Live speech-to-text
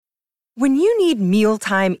When you need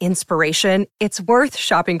mealtime inspiration, it's worth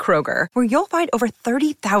shopping Kroger, where you'll find over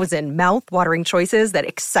 30,000 mouth-watering choices that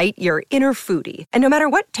excite your inner foodie. And no matter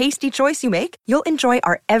what tasty choice you make, you'll enjoy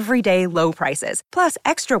our everyday low prices, plus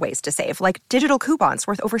extra ways to save, like digital coupons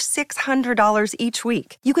worth over $600 each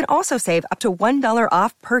week. You can also save up to $1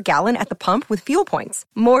 off per gallon at the pump with fuel points.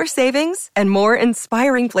 More savings and more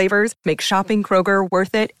inspiring flavors make shopping Kroger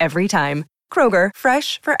worth it every time. Kroger,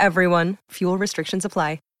 fresh for everyone. Fuel restrictions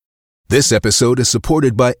apply. This episode is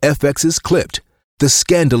supported by FX's Clipped, the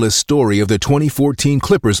scandalous story of the 2014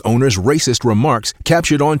 Clippers owner's racist remarks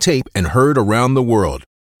captured on tape and heard around the world.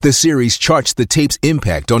 The series charts the tape's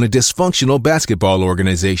impact on a dysfunctional basketball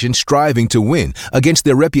organization striving to win against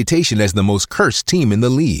their reputation as the most cursed team in the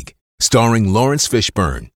league. Starring Lawrence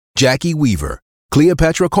Fishburne, Jackie Weaver,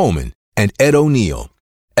 Cleopatra Coleman, and Ed O'Neill.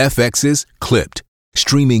 FX's Clipped,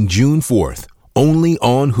 streaming June 4th, only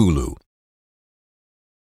on Hulu.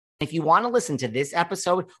 If you want to listen to this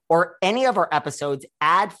episode or any of our episodes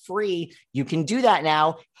ad-free, you can do that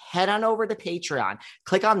now. Head on over to Patreon.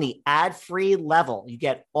 Click on the ad-free level. You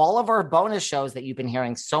get all of our bonus shows that you've been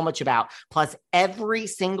hearing so much about. Plus, every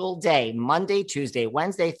single day, Monday, Tuesday,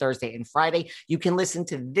 Wednesday, Thursday, and Friday, you can listen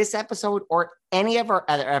to this episode or any of our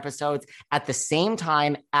other episodes at the same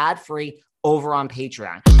time, ad-free, over on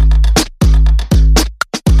Patreon.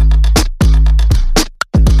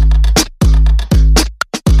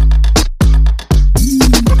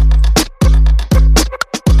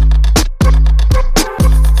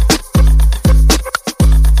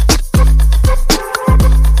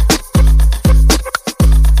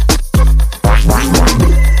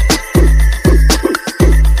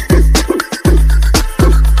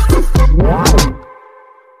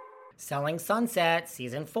 Selling Sunset,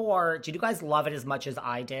 Season 4. Did you guys love it as much as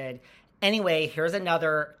I did? Anyway, here's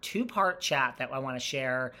another two-part chat that I want to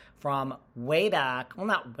share from way back. Well,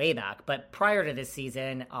 not way back, but prior to this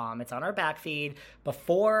season. It's on our back feed.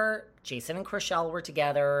 Before Jason and Chrishell were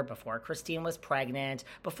together, before Christine was pregnant,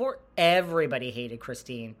 before everybody hated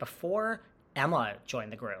Christine, before Emma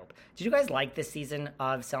joined the group. Did you guys like this season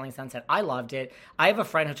of Selling Sunset? I loved it. I have a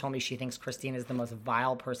friend who told me she thinks Christine is the most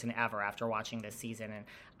vile person ever after watching this season. And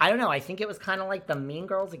I don't know. I think it was kind of like the Mean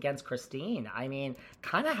Girls against Christine. I mean,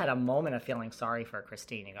 kind of had a moment of feeling sorry for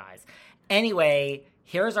Christine, you guys. Anyway,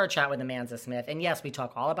 here's our chat with Amanza Smith. And yes, we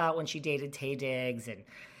talk all about when she dated Taye Diggs, and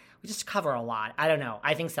we just cover a lot. I don't know.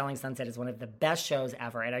 I think Selling Sunset is one of the best shows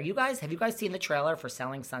ever. And have you guys seen the trailer for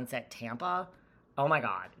Selling Sunset Tampa? Oh my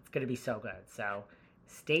God, it's going to be so good. So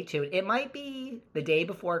stay tuned. It might be the day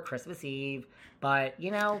before Christmas Eve, but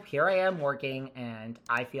you know, here I am working and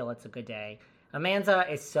I feel it's a good day.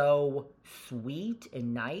 Amanza is so sweet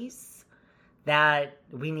and nice that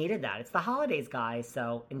we needed that. It's the holidays, guys,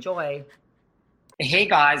 so enjoy. Hey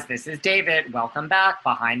guys, this is David. Welcome back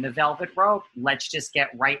behind the velvet rope. Let's just get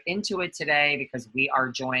right into it today because we are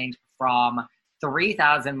joined from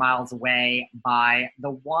 3,000 miles away by the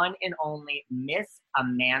one and only Miss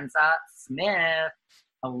Amanza Smith.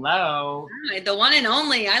 Hello. Hi, the one and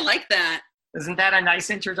only. I like that. Isn't that a nice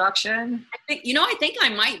introduction? I think I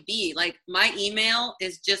might be. Like, my email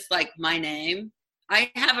is just like my name. I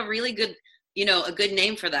have a really good, a good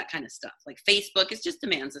name for that kind of stuff. Like Facebook is just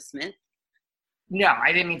Amanza Smith. No,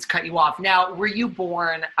 I didn't mean to cut you off. Now, were you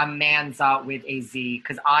born Amanza with a Z?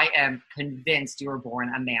 Because I am convinced you were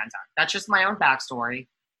born Amanda. That's just my own backstory.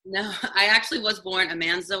 No, I actually was born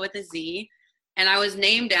Amanza with a Z, and I was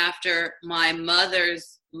named after my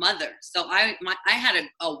mother's mother. So I had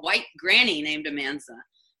a white granny named Amanza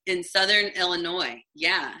in Southern Illinois.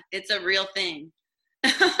 Yeah, it's a real thing.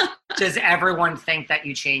 Does everyone think that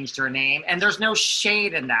you changed your name? And there's no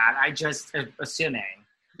shade in that. I just assuming.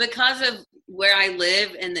 Because of where I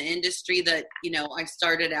live in the industry that, I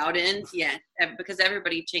started out in, yeah, because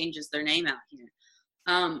everybody changes their name out here.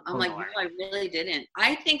 I'm like, no, I really didn't.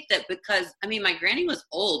 I think that because, my granny was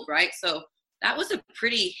old, right? So that was a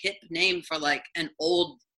pretty hip name for like an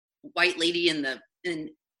old white lady in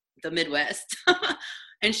the Midwest.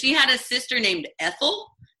 And she had a sister named Ethel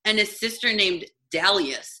and a sister named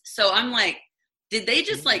Dalius. So I'm like, did they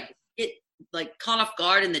just caught off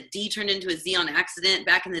guard and the D turned into a Z on accident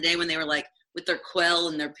back in the day when they were like with their quill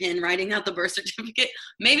and their pen writing out the birth certificate?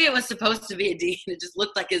 Maybe it was supposed to be a D and it just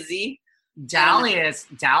looked like a Z.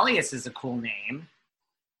 Dalius is a cool name.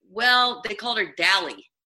 Well, they called her Dally,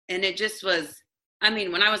 and it just was,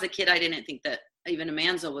 when I was a kid, I didn't think that even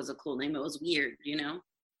Amanza was a cool name. It was weird,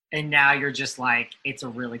 And now you're just like, it's a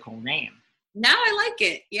really cool name. Now I like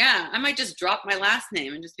it. Yeah. I might just drop my last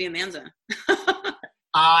name and just be Amanza.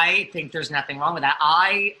 I think there's nothing wrong with that.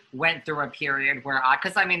 I went through a period where I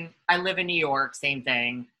live in New York, same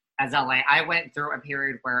thing. as LA. I went through a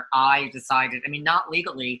period where I decided, I mean, not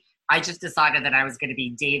legally, I just decided that I was going to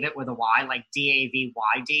be David with a Y, like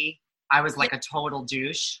Davyyd. I was like a total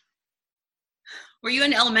douche. Were you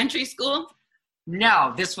in elementary school?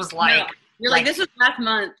 No, this was like... No. You're like, this was last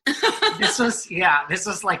month. this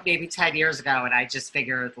was like maybe 10 years ago. And I just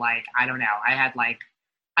figured like, I don't know. I had like,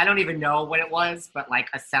 I don't even know what it was, but like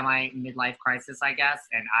a semi midlife crisis, I guess.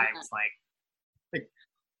 And I was like...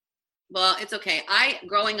 Well, it's okay.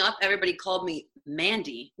 Growing up, everybody called me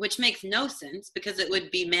Mandy, which makes no sense because it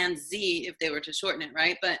would be Manzi if they were to shorten it,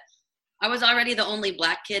 right? But I was already the only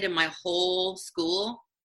Black kid in my whole school.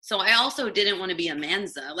 So I also didn't want to be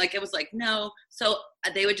Amanza. Like, it was like, no. So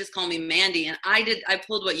they would just call me Mandy. And I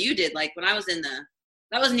pulled what you did. Like, when I was that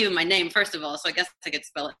wasn't even my name, first of all. So I guess I could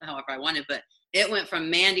spell it however I wanted. But it went from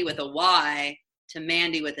Mandy with a Y to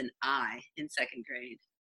Mandy with an I in second grade.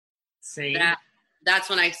 See?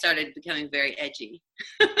 That's when I started becoming very edgy.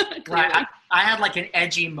 Right. I had like an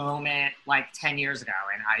edgy moment like 10 years ago.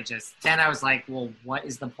 And then I was like, well, what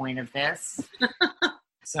is the point of this?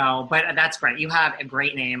 So, but that's great. You have a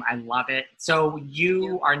great name. I love it. So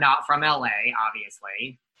you are not from LA,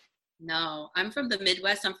 obviously. No, I'm from the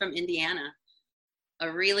Midwest. I'm from Indiana,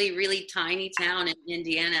 a really, really tiny town in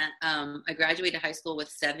Indiana. I graduated high school with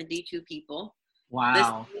 72 people.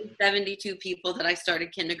 Wow. This 72 people that I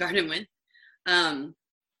started kindergarten with.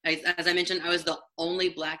 As I mentioned, I was the only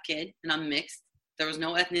Black kid, and I'm mixed. There was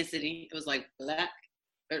no ethnicity. It was like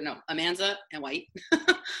Amanza and white.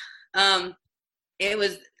 It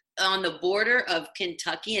was on the border of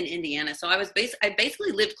Kentucky and Indiana. So I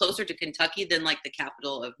basically lived closer to Kentucky than like the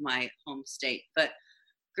capital of my home state, but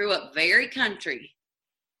grew up very country.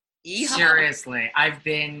 Yeehaw. Seriously. I've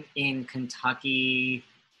been in Kentucky.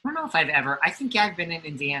 I don't know if I think I've been in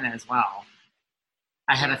Indiana as well.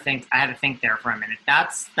 I had to think there for a minute.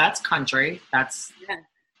 That's country. That's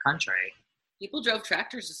country. People drove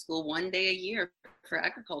tractors to school one day a year for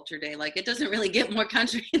agriculture day. Like, it doesn't really get more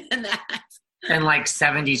country than that. And like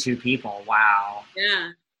 72 people. Wow.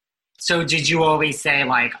 Yeah. So did you always say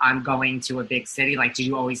like, I'm going to a big city? Like, did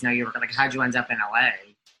you always know you were like, how'd you end up in LA?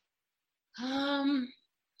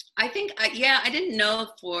 I think, I didn't know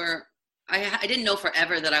I didn't know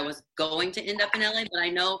forever that I was going to end up in LA, but I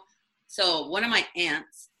know. So one of my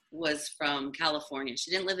aunts was from California.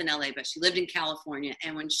 She didn't live in LA, but she lived in California.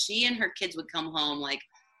 And when she and her kids would come home, like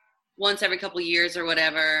once every couple of years or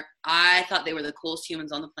whatever, I thought they were the coolest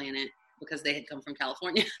humans on the planet, because they had come from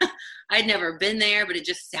California. I'd never been there, but it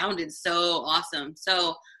just sounded so awesome.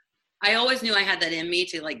 So I always knew I had that in me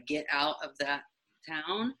to like get out of that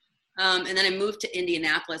town. And then I moved to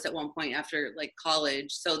Indianapolis at one point after like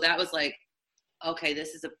college. So that was like, okay, this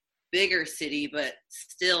is a bigger city, but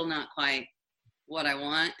still not quite what I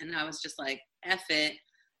want. And I was just like, F it.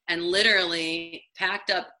 And literally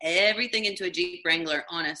packed up everything into a Jeep Wrangler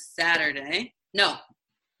on a Saturday. On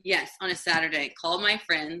a Saturday. Called my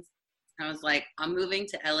friends. I was like, I'm moving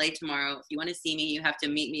to LA tomorrow. If you want to see me, you have to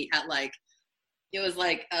meet me at like, it was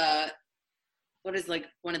like, what is like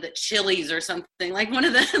one of the Chili's or something, like one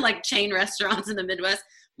of the like chain restaurants in the Midwest.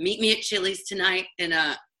 Meet me at Chili's tonight in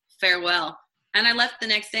farewell. And I left the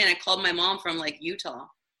next day and I called my mom from like Utah.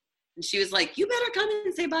 And she was like, you better come in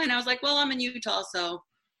and say bye. And I was like, well, I'm in Utah. So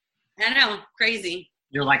I know, crazy.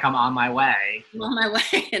 You're like, I'm on my way. I'm on my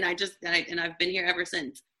way. And I've been here ever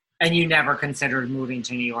since. And you never considered moving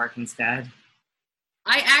to New York instead?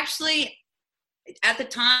 I actually, at the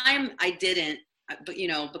time, I didn't, but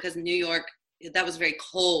because New York, that was very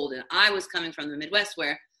cold, and I was coming from the Midwest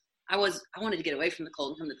where I wanted to get away from the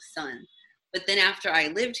cold and come to the sun. But then after I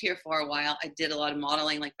lived here for a while, I did a lot of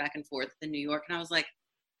modeling, like back and forth in New York, and I was like,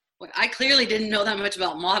 well, I clearly didn't know that much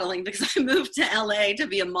about modeling because I moved to LA to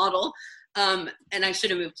be a model, and I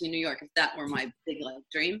should have moved to New York if that were my big life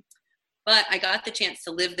dream. But I got the chance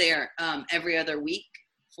to live there every other week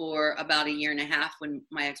for about a year and a half when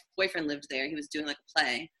my ex-boyfriend lived there. He was doing like a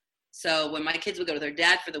play. So when my kids would go to their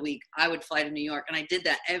dad for the week, I would fly to New York. And I did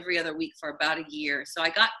that every other week for about a year. So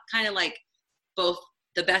I got kind of like both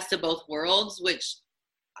the best of both worlds, which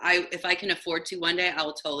if I can afford to one day, I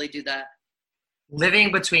will totally do that.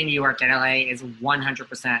 Living between New York and LA is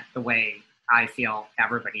 100% the way I feel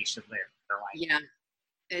everybody should live their life. Yeah.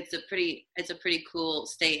 It's a pretty cool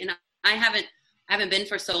state. And I haven't been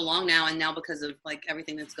for so long now, and now because of like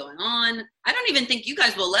everything that's going on, I don't even think you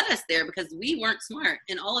guys will let us there because we weren't smart,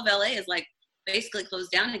 and all of LA is like basically closed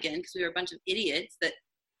down again because we were a bunch of idiots that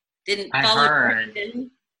didn't follow.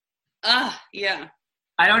 Yeah.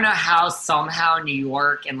 I don't know how somehow New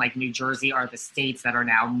York and like New Jersey are the states that are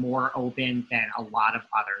now more open than a lot of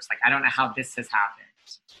others. Like, I don't know how this has happened.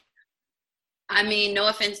 I mean, no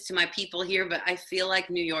offense to my people here, but I feel like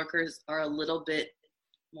New Yorkers are a little bit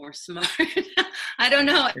more smart. I don't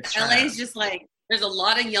know. LA is just like, there's a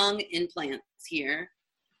lot of young implants here.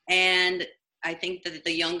 And I think that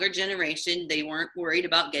the younger generation, they weren't worried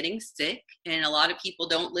about getting sick. And a lot of people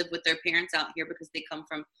don't live with their parents out here because they come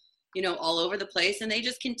from, all over the place. And they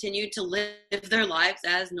just continue to live their lives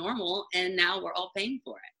as normal. And now we're all paying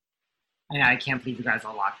for it. And I can't believe you guys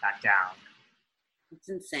all locked that down. It's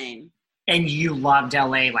insane. And you loved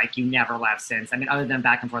LA like you never left since. I mean, other than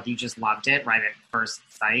back and forth, you just loved it right at first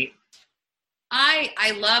sight.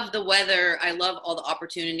 I love the weather. I love all the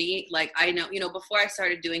opportunity. Like I know, before I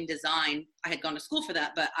started doing design, I had gone to school for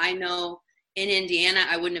that, but I know in Indiana,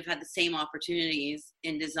 I wouldn't have had the same opportunities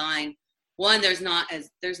in design. One, there's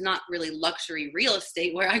not really luxury real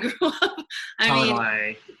estate where I grew up. I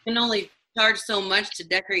mean, you can only charge so much to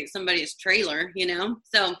decorate somebody's trailer,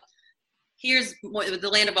 So here's the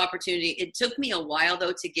land of opportunity. It took me a while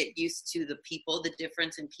though to get used to the people, the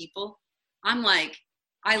difference in people. I'm like,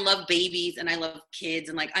 I love babies and I love kids.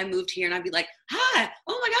 And like, I moved here and I'd be like, hi,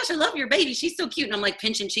 oh my gosh, I love your baby. She's so cute. And I'm like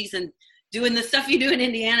pinching cheeks and doing the stuff you do in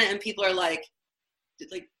Indiana. And people are like,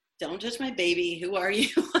 don't touch my baby. Who are you?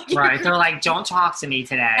 Right. They're like, don't talk to me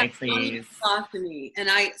today, please. Don't talk to me. And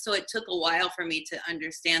so it took a while for me to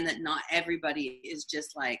understand that not everybody is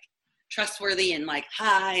just like trustworthy and like,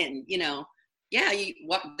 hi. And,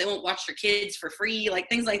 they won't watch your kids for free, like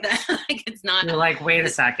things like that. Like it's not. You're like, wait a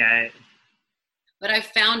second. But I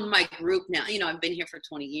found my group now. I've been here for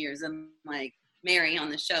 20 years. And like Mary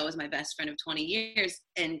on the show is my best friend of 20 years.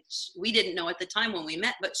 And we didn't know at the time when we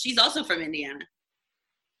met, but she's also from Indiana.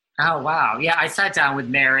 Oh, wow. Yeah, I sat down with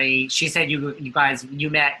Mary. She said you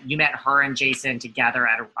met her and Jason together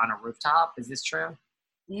on a rooftop. Is this true?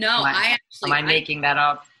 No, am I making that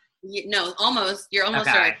up? No, almost. You're almost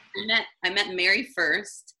right. I met Mary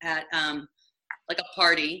first at like a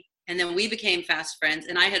party. And then we became fast friends.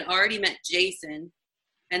 And I had already met Jason.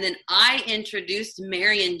 And then I introduced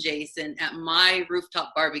Mary and Jason at my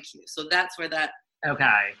rooftop barbecue. So that's where that.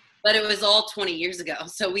 Okay. But it was all 20 years ago.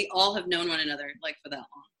 So we all have known one another like for that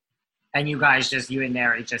long. And you guys you and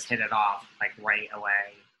Mary just hit it off like right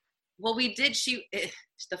away. Well, we did.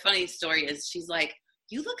 The funny story is she's like,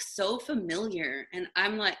 you look so familiar. And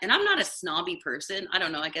I'm like, and I'm not a snobby person. I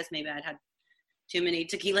don't know. I guess maybe I'd had too many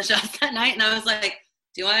tequila shots that night. And I was like,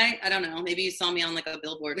 do I don't know. Maybe you saw me on like a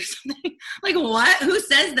billboard or something. Like what? Who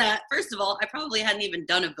says that? First of all, I probably hadn't even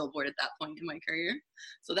done a billboard at that point in my career.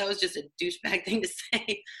 So that was just a douchebag thing to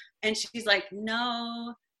say. And she's like,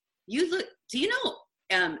 no, do you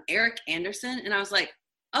know Eric Anderson? And I was like,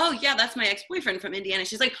 oh yeah, that's my ex-boyfriend from Indiana.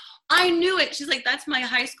 She's like, I knew it. She's like, that's my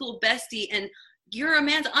high school bestie. And you're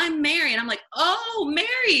Amanza. I'm Mary. And I'm like, oh,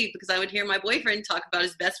 Mary. Because I would hear my boyfriend talk about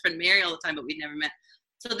his best friend Mary all the time, but we'd never met.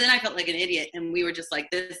 So then I felt like an idiot, and we were just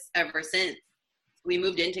like this ever since. We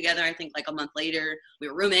moved in together, I think, like a month later. We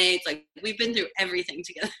were roommates. Like, we've been through everything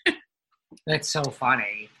together. That's so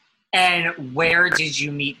funny. And where did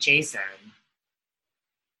you meet Jason?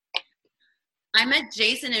 I met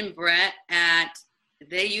Jason and Brett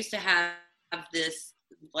they used to have this,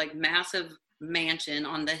 like, massive mansion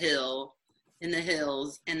on the hill, in the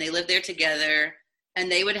hills, and they lived there together. And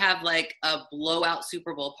they would have like a blowout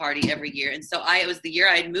Super Bowl party every year. And so it was the year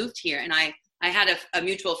I'd moved here, and I had a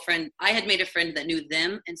mutual friend. I had made a friend that knew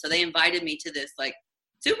them. And so they invited me to this like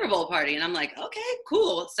Super Bowl party. And I'm like, okay,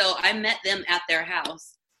 cool. So I met them at their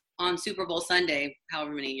house on Super Bowl Sunday,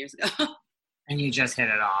 however many years ago. And you just hit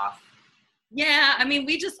it off. Yeah. I mean,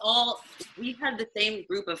 we had the same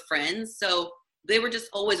group of friends. So they were just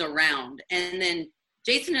always around. And then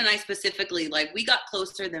Jason and I specifically, like, we got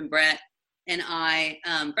closer than Brett.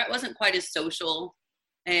 And Brett wasn't quite as social,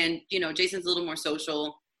 and, Jason's a little more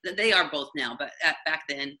social. They are both now, but back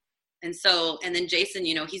then. And then Jason,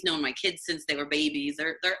 he's known my kids since they were babies.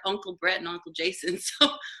 They're Uncle Brett and Uncle Jason. So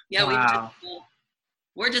yeah, wow.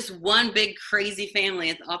 We're just one big crazy family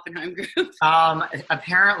at the Oppenheim group.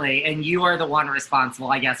 Apparently, and you are the one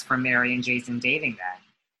responsible, I guess, for Mary and Jason dating then.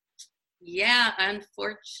 Yeah, I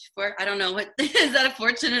don't know, is that a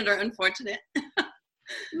fortunate or unfortunate?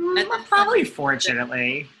 Probably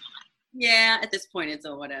fortunately. Yeah, at this point it's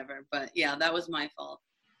whatever. But yeah, that was my fault.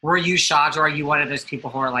 Were you shocked, or are you one of those people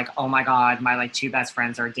who are like, oh my God, my like two best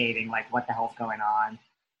friends are dating? Like, what the hell's going on?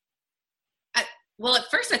 Well,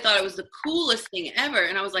 at first I thought it was the coolest thing ever.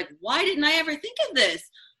 And I was like, why didn't I ever think of this?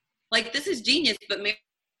 Like, this is genius. But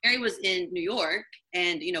Mary was in New York,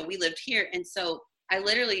 and, we lived here. And so I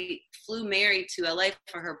literally flew Mary to LA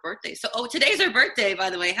for her birthday. So, today's her birthday, by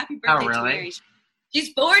the way. Happy birthday to Mary.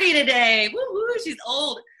 She's 40 today. Woo-hoo, she's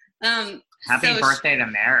old. Happy birthday to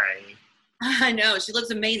Mary. I know. She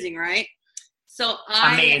looks amazing, right? So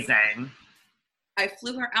Amazing. I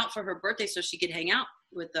flew her out for her birthday so she could hang out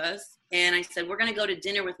with us. And I said, we're going to go to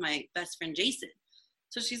dinner with my best friend, Jason.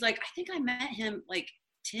 So she's like, I think I met him like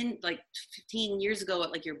 15 years ago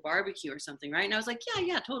at like your barbecue or something, right? And I was like,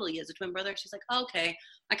 yeah, totally. He has a twin brother. She's like, oh, okay.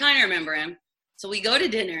 I kind of remember him. So we go to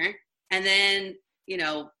dinner and then, you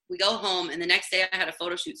know, we go home, and the next day I had a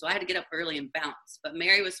photo shoot. So I had to get up early and bounce, but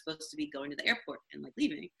Mary was supposed to be going to the airport and like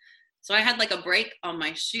leaving. So I had like a break on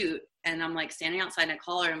my shoot, and I'm like standing outside and I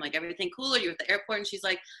call her. I'm like, everything cool? Are you at the airport? And she's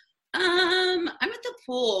like, I'm at the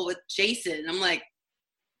pool with Jason. And I'm like,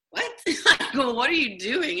 what? I go, what are you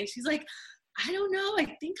doing? And she's like, I don't know.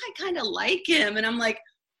 I think I kind of like him. And I'm like,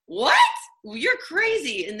 what? You're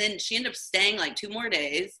crazy. And then she ended up staying like 2 more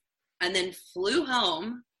days and then flew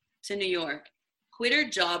home to New York, quit her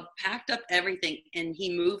job, packed up everything, and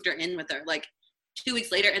he moved her in with her like 2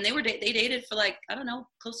 weeks later. And they dated for like, I don't know,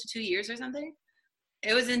 close to 2 years or something.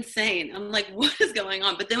 It was insane. I'm like, what is going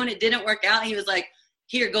on? But then when it didn't work out, he was like,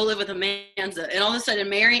 here, go live with Amanza. And all of a sudden,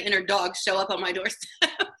 Mary and her dog show up on my doorstep.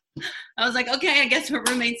 I was like, okay, I guess we're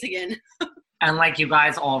roommates again. And like you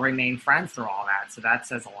guys all remain friends through all that. So that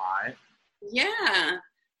says a lot. Yeah.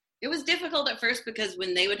 It was difficult at first because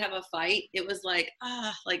when they would have a fight, it was like,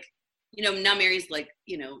 like, you know, now Mary's like,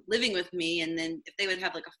 you know, living with me. And then if they would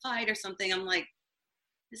have like a fight or something, I'm like,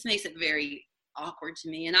 this makes it very awkward to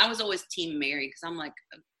me. And I was always team Mary because I'm like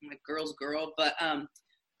my girl's girl. But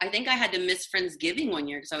I think I had to miss Friendsgiving one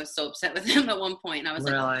year because I was so upset with him at one point. And I was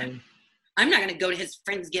like, I'm not going to go to his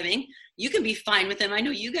Friendsgiving. You can be fine with him. I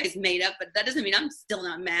know you guys made up, but that doesn't mean I'm still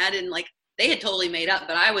not mad. And like, they had totally made up,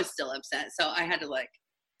 but I was still upset. So I had to like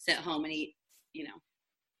sit home and eat, you know,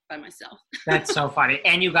 by myself. That's so funny.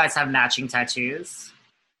 And you guys have matching tattoos?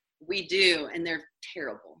 We do. And they're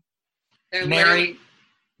terrible. They're Mary,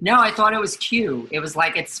 no, I thought it was cute. It was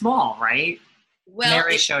like, it's small, right? Well,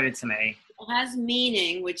 Mary showed it to me. It has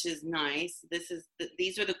meaning, which is nice.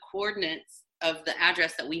 These are the coordinates of the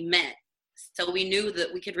address that we met. So we knew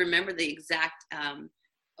that we could remember the exact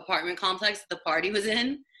apartment complex the party was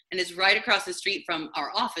in. And it's right across the street from our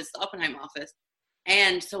office, the Oppenheim office.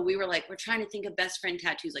 And so we were like, we're trying to think of best friend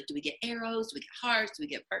tattoos. Like, do we get arrows? Do we get hearts? Do we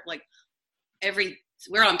get like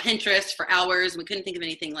we're on Pinterest for hours. We couldn't think of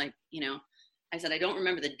anything like, you know, I said, I don't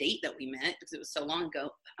remember the date that we met because it was so long ago.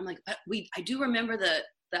 I'm like, but I do remember the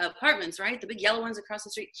apartments, right? The big yellow ones across the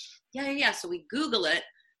street. Yeah. So we Google it.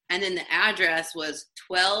 And then the address was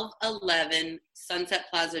 1211 Sunset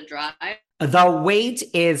Plaza Drive. The wait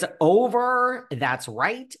is over. That's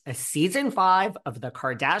right. Season 5 of The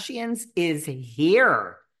Kardashians is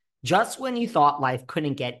here. Just when you thought life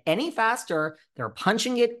couldn't get any faster, they're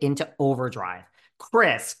punching it into overdrive.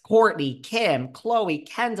 Kris, Kourtney, Kim, Khloe,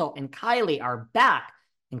 Kendall, and Kylie are back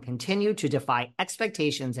and continue to defy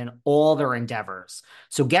expectations in all their endeavors.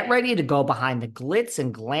 So get ready to go behind the glitz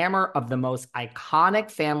and glamour of the most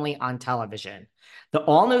iconic family on television. The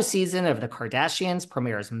all-new season of The Kardashians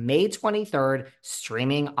premieres May 23rd,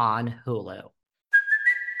 streaming on Hulu.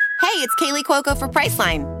 Hey, it's Kaylee Cuoco for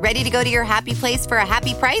Priceline. Ready to go to your happy place for a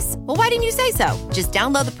happy price? Well, why didn't you say so? Just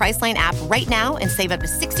download the Priceline app right now and save up to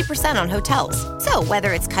 60% on hotels. So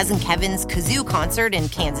whether it's Cousin Kevin's Kazoo Concert in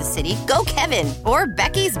Kansas City, go Kevin, or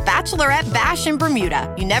Becky's Bachelorette Bash in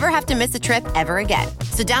Bermuda, you never have to miss a trip ever again.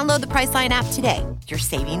 So download the Priceline app today. Your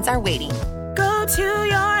savings are waiting. Go to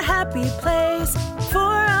your happy place for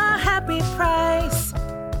a happy price.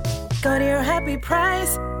 Go to your happy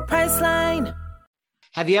price, Priceline.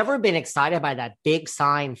 Have you ever been excited by that big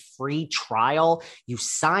sign free trial? You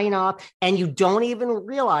sign up and you don't even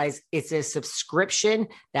realize it's a subscription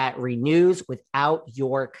that renews without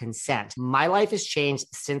your consent. My life has changed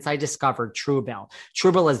since I discovered Truebill.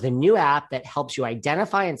 Truebill is the new app that helps you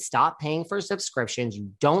identify and stop paying for subscriptions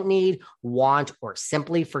you don't need, want, or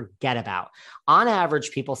simply forget about. On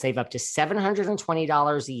average, people save up to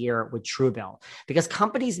 $720 a year with Truebill because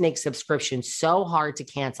companies make subscriptions so hard to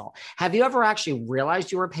cancel. Have you ever actually realized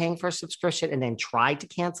you were paying for a subscription and then tried to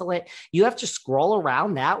cancel it? You have to scroll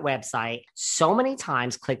around that website so many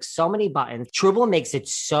times, click so many buttons. Truebill makes it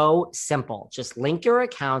so simple. Just link your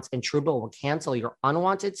accounts and Truebill will cancel your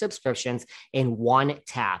unwanted subscriptions in one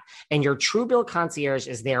tap. And your Truebill concierge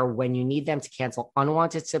is there when you need them to cancel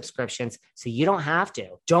unwanted subscriptions so you don't have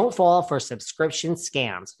to. Don't fall for subscription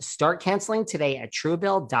scams. Start canceling today at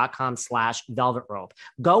Truebill.com/velvetrope.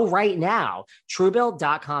 Go right now.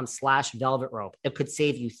 Truebill.com/velvetrope. It could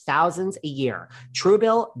save you thousands a year.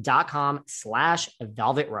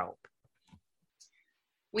 Truebill.com/velvetrope.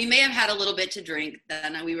 We may have had a little bit to drink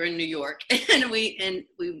then. We were in New York and we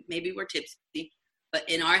maybe were tipsy, but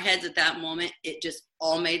in our heads at that moment, it just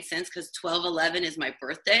all made sense because 12/11 is my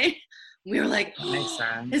birthday. We were like, makes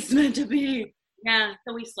sense. It's meant to be. Yeah,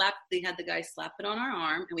 so we had the guy slap it on our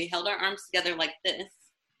arm, and we held our arms together like this.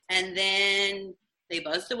 And then they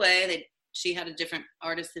buzzed away. She had a different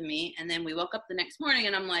artist than me. And then we woke up the next morning,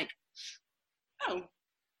 and I'm like, oh,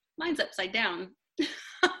 mine's upside down.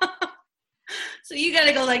 So you got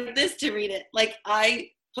to go like this to read it. Like, I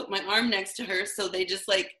put my arm next to her, so they just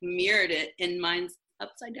like mirrored it, and mine's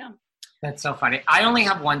upside down. That's so funny. I only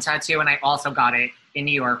have one tattoo, and I also got it in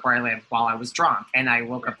New York where I live while I was drunk. And I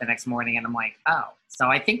woke up the next morning and I'm like, oh. So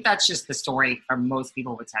I think that's just the story for most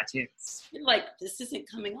people with tattoos. You're like, this isn't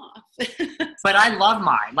coming off. But I love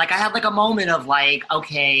mine. Like, I had like a moment of like,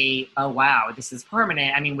 okay, oh wow, this is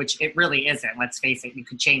permanent. I mean, which it really isn't. Let's face it. You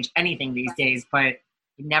could change anything these days, but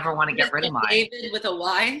you never want to get rid of mine. David with a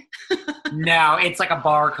Y? No, it's like a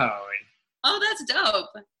barcode. Oh, that's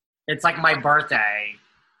dope. It's like my birthday.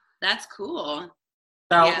 That's cool.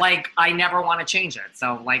 So, yeah. like, I never want to change it.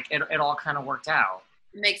 So, like, it all kind of worked out.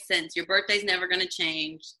 It makes sense. Your birthday's never going to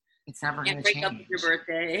change. It's never going to break change. up with your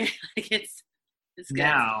birthday. Like, it's good.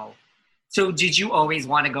 No. So, did you always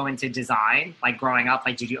want to go into design? Like, growing up,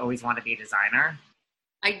 like, did you always want to be a designer?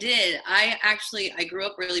 I did. I grew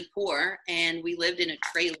up really poor, and we lived in a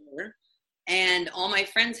trailer. And all my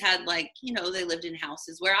friends had, like, you know, they lived in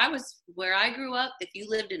houses. Where I grew up, if you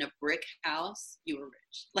lived in a brick house, you were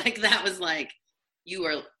rich. Like, that was like, you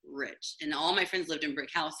were rich. And all my friends lived in brick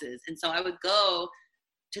houses. And so I would go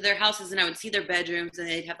to their houses, and I would see their bedrooms, and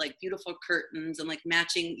they'd have like beautiful curtains and like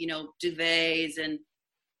matching, you know, duvets and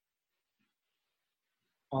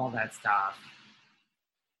all that stuff.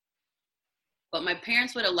 But my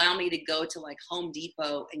parents would allow me to go to like Home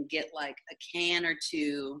Depot and get like a can or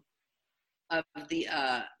two of the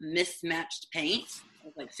mismatched paint. It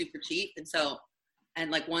was like super cheap. And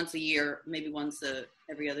like once a year, maybe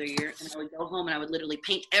every other year. And I would go home, and I would literally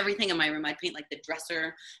paint everything in my room. I'd paint like the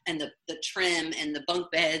dresser and the trim and the bunk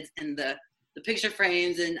beds and the picture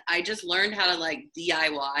frames. And I just learned how to like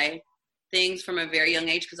DIY things from a very young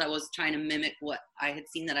age, because I was trying to mimic what I had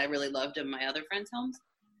seen that I really loved in my other friends' homes.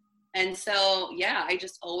 And so, yeah,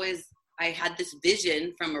 I had this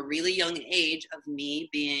vision from a really young age of me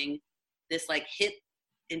being this like hip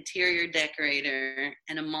interior decorator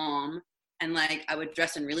and a mom. And like, I would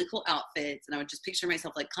dress in really cool outfits, and I would just picture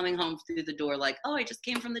myself like coming home through the door, like, oh, I just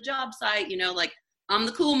came from the job site, you know, like I'm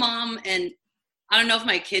the cool mom. And I don't know if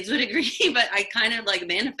my kids would agree, but I kind of like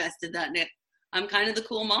manifested that. And I'm kind of the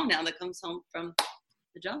cool mom now that comes home from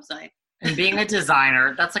the job site. And being a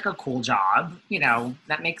designer, that's like a cool job. You know,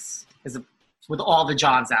 with all the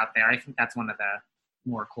jobs out there, I think that's one of the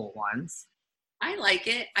more cool ones. I like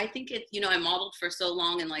it. I think it's, you know, I modeled for so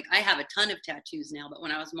long, and like I have a ton of tattoos now, but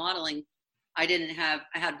when I was modeling, I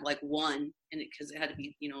had like one, and because it had to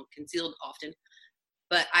be, you know, concealed often.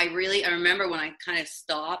 But I remember when I kind of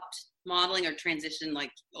stopped modeling or transitioned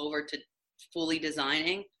like over to fully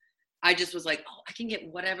designing, I just was like, oh, I can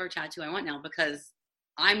get whatever tattoo I want now, because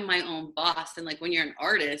I'm my own boss. And like when you're an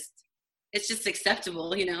artist, it's just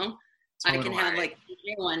acceptable, you know. Totally. I can have like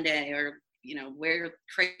one day, or, you know, wear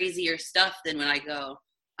crazier stuff than when I go.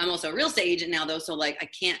 I'm also a real estate agent now though, so like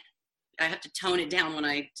I have to tone it down when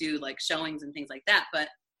I do like showings and things like that. But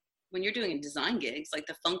when you're doing design gigs, like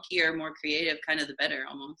the funkier, more creative, kind of the better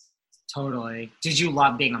almost. Totally. Did you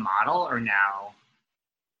love being a model or no?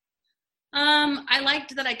 I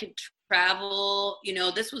liked that I could travel. You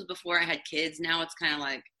know, this was before I had kids. Now it's kind of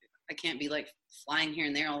like I can't be like flying here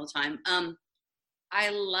and there all the time. I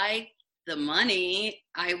like the money.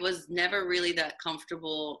 I was never really that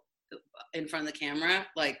comfortable in front of the camera.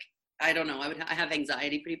 Like, I don't know. I have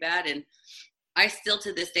anxiety pretty bad, and I still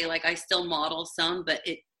to this day, like I still model some, but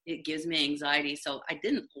it gives me anxiety. So I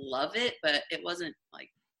didn't love it, but it wasn't like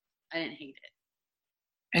I didn't hate it.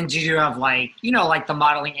 And did you have like, you know, like the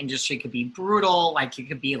modeling industry could be brutal, like it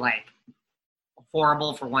could be like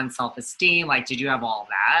horrible for one's self-esteem. Like, did you have all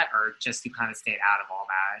that, or just you kind of stayed out of all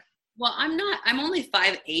that? Well, I'm only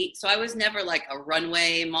 5'8", so I was never like a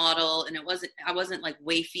runway model, and I wasn't like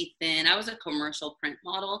wafy thin. I was a commercial print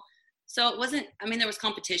model. So it wasn't, I mean, there was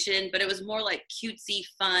competition, but it was more like cutesy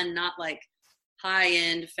fun, not like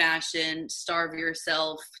high-end fashion, starve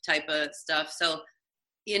yourself type of stuff. So,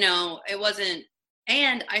 you know, it wasn't,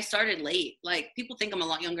 and I started late. Like, people think I'm a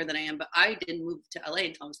lot younger than I am, but I didn't move to LA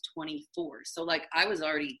until I was 24. So like, I was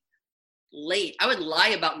already late. I would lie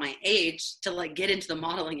about my age to like get into the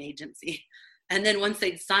modeling agency. And then once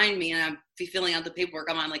they'd sign me and I'd be filling out the paperwork,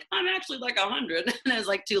 I'm like, I'm actually like 100. And it was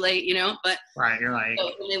like too late, you know, but right, you're like,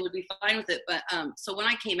 so they would be fine with it. But so when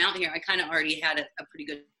I came out here, I kind of already had a pretty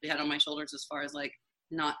good head on my shoulders as far as like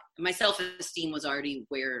my self-esteem was already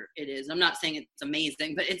where it is. I'm not saying it's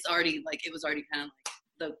amazing, but it's already like, it was already kind of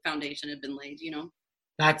like the foundation had been laid, you know?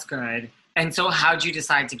 That's good. And so how'd you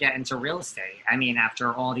decide to get into real estate? I mean,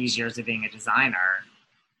 after all these years of being a designer,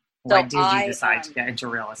 why did you decide to get into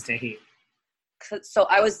real estate? So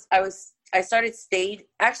I started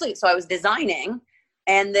so I was designing,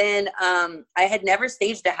 and then I had never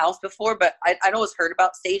staged a house before, but I'd always heard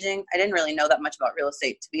about staging. I didn't really know that much about real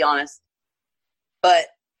estate, to be honest, but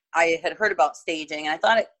I had heard about staging, and I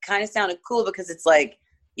thought it kind of sounded cool because it's like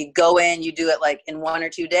you go in, you do it like in 1 or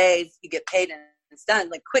 2 days, you get paid, and it's done,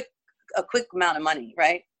 like a quick amount of money,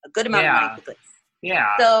 right? A good amount of money quickly.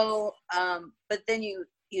 Yeah. So, but then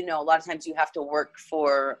you know, a lot of times you have to work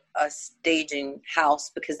for a staging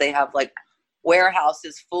house because they have like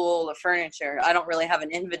warehouses full of furniture. I don't really have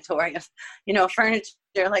an inventory of, you know, furniture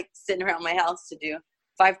like sitting around my house to do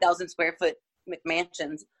 5,000 square foot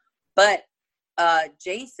McMansions. But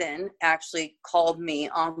Jason actually called me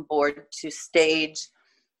on board to stage.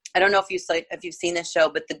 I don't know if you've seen this show,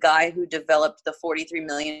 but the guy who developed the $43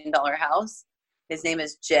 million house, his name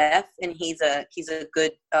is Jeff, and he's a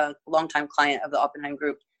good longtime client of the Oppenheim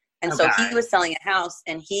Group. And so he was selling a house,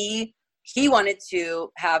 and he wanted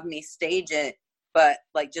to have me stage it, but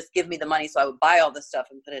like just give me the money so I would buy all the stuff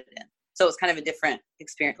and put it in. So it was kind of a different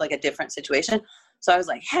experience, like a different situation. So I was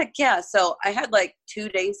like, heck yeah. So I had like 2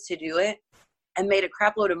 days to do it and made a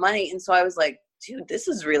crap load of money. And so I was like, dude, this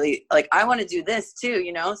is really like, I want to do this too,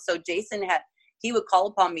 you know? So Jason he would call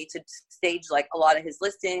upon me to stage like a lot of his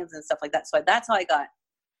listings and stuff like that. So that's how I got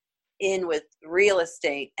in with real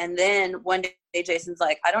estate. And then one day Jason's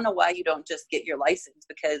like, I don't know why you don't just get your license,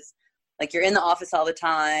 because like you're in the office all the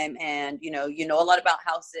time and you know a lot about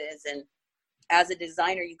houses, and as a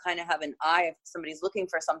designer you kind of have an eye if somebody's looking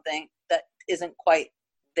for something that isn't quite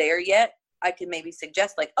there yet. I could maybe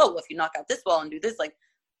suggest like, oh, well, if you knock out this wall and do this, like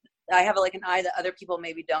I have like an eye that other people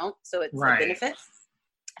maybe don't, so it's a benefit.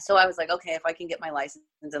 So I was like, okay, if I can get my license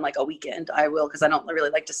in like a weekend, I will, because I don't really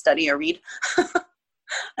like to study or read.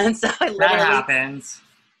 And so that happens.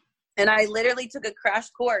 And I literally took a crash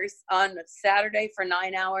course on Saturday for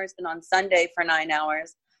 9 hours and on Sunday for 9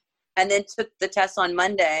 hours, and then took the test on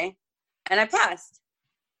Monday, and I passed.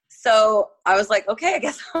 So I was like, okay, I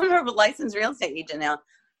guess I'm a licensed real estate agent now.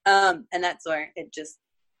 And that's where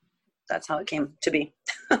that's how it came to be.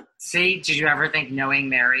 See, did you ever think knowing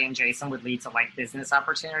Mary and Jason would lead to like business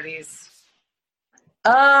opportunities?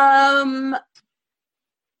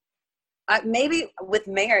 Maybe with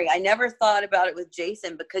Mary. I never thought about it with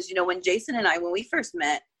Jason because, you know, when Jason and I, when we first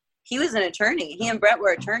met, he was an attorney. He and Brett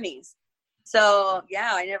were attorneys. So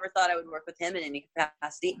yeah, I never thought I would work with him in any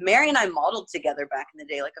capacity. Mary and I modeled together back in the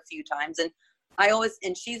day, like a few times. And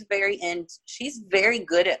she's very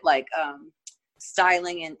good at like,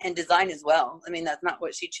 styling and design as well. I mean, that's not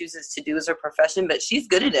what she chooses to do as her profession, but she's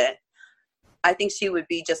good at it. I think she would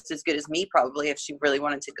be just as good as me probably if she really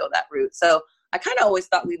wanted to go that route. So I kind of always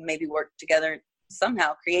thought we'd maybe work together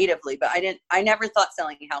somehow creatively, but I never thought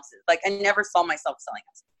selling houses. Like I never saw myself selling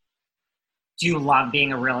houses. Do you love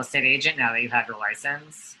being a real estate agent now that you've had your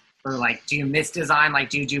license? Or like, do you miss design? Like,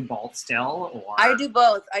 do you do both still? Or I do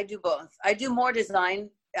both. I do more design,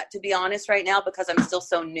 to be honest, right now, because I'm still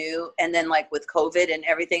so new. And then like with COVID and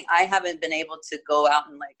everything, I haven't been able to go out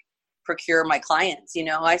and like procure my clients. You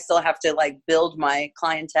know, I still have to like build my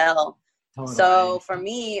clientele. Totally. So for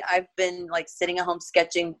me, I've been like sitting at home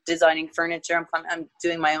sketching, designing furniture. I'm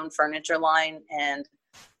doing my own furniture line, and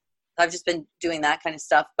I've just been doing that kind of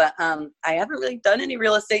stuff. But I haven't really done any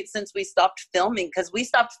real estate since we stopped filming, because we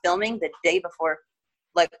stopped filming the day before.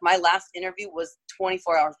 Like my last interview was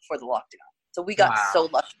 24 hours before the lockdown. So we got so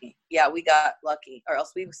lucky. Yeah, we got lucky, or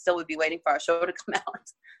else we still would be waiting for our show to come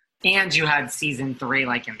out. And you had season 3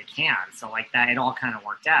 like in the can, so like that, it all kind of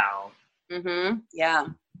worked out. Mm-hmm. Yeah.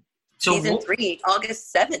 So season 3,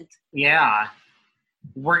 August 7th. Yeah,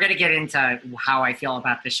 we're gonna get into how I feel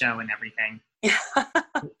about the show and everything.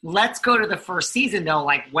 Let's go to the first season though.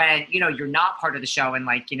 Like when you're not part of the show, and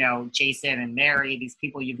like Jason and Mary, these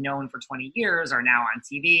people you've known for 20 years, are now on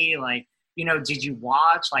TV. Like. Did you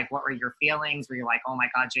watch? Like, what were your feelings? Were you like, oh my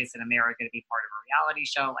God, Jason and Mary are going to be part of a reality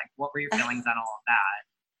show? Like, what were your feelings on all of that?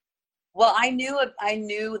 Well, I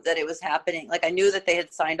knew that it was happening. Like, I knew that they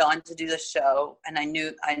had signed on to do the show, and I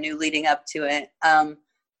knew leading up to it.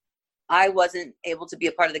 I wasn't able to be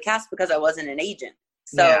a part of the cast because I wasn't an agent.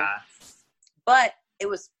 So, yeah. But it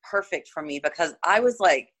was perfect for me because I was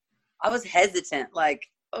hesitant. Like,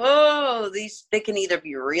 oh, they can either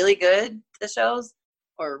be really good, the shows,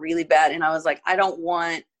 or really bad. And I was like, I don't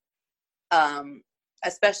want,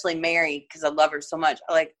 especially Mary, because I love her so much.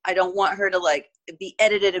 Like, I don't want her to like be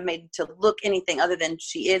edited and made to look anything other than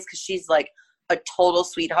she is, because she's like a total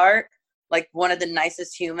sweetheart, like one of the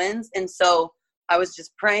nicest humans. And so I was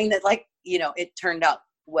just praying that it turned out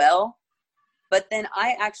well. But then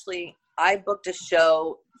I booked a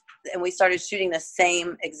show and we started shooting the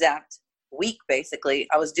same exact week, basically.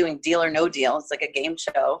 I was doing Deal or No Deal. It's like a game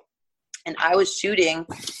show. And I was shooting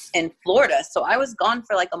in Florida. So I was gone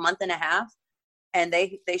for like a month and a half, and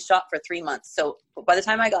they shot for 3 months. So by the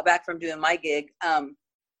time I got back from doing my gig,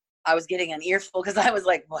 I was getting an earful because I was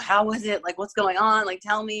like, well, how was it? Like, what's going on? Like,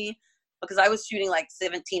 tell me. Because I was shooting like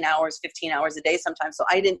 17 hours, 15 hours a day sometimes. So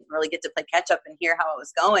I didn't really get to play catch up and hear how it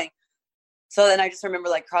was going. So then I just remember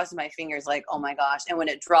like crossing my fingers like, oh my gosh. And when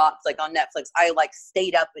it dropped like on Netflix, I like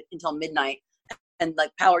stayed up until midnight and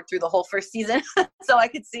like powered through the whole first season so I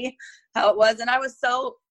could see how it was. And I was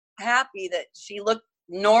so happy that she looked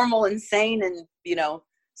normal and sane and, you know,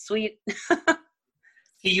 sweet.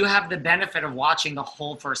 You have the benefit of watching the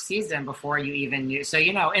whole first season before you even knew. So,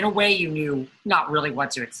 you know, in a way you knew not really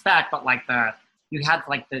what to expect, but like you had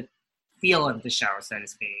like the feel of the show, so to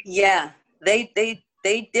speak. Yeah.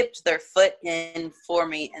 They dipped their foot in for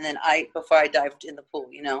me. And then before I dived in the pool,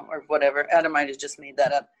 you know, or whatever, Adam might have just made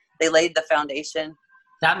that up. They laid the foundation.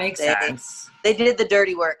 That makes sense. They did the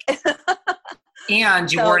dirty work.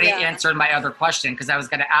 And you already answered my other question, because I was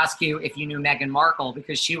going to ask you if you knew Meghan Markle,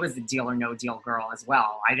 because she was the Deal or No Deal girl as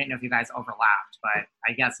well. I didn't know if you guys overlapped, but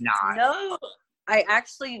I guess not. No, I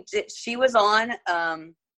actually did. She was on,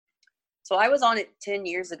 so I was on it 10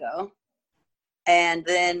 years ago. And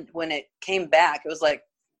then when it came back, it was like,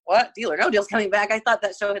 what? Deal or No Deal's coming back? I thought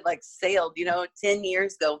that show had like sailed, you know, 10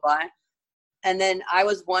 years go by. And then I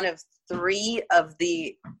was one of 3 of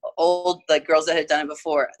the old like girls that had done it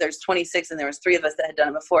before. There's 26 and there was 3 of us that had done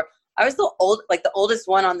it before. I was the oldest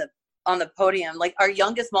one on the podium. Like our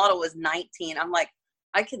youngest model was 19. I'm like,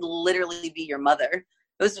 I could literally be your mother.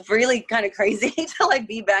 It was really kind of crazy to like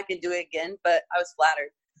be back and do it again, but I was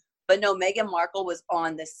flattered. But no, Meghan Markle was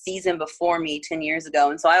on the season before me 10 years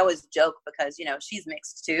ago. And so I always joke because, you know, she's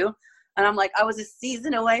mixed too. And I'm like, I was a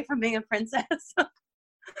season away from being a princess.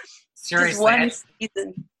 Seriously. One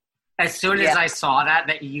season. As soon as I saw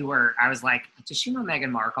that you were, I was like, does she know Meghan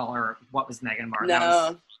Markle, or what was Meghan Markle?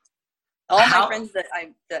 No. All my friends that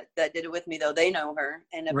did it with me, though, they know her.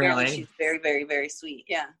 And apparently she's very, very, very sweet.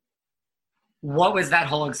 Yeah. What was that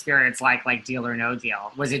whole experience like Deal or No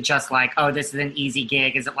Deal? Was it just like, oh, this is an easy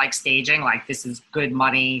gig? Is it like staging? Like, this is good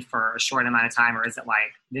money for a short amount of time? Or is it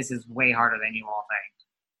like, this is way harder than you all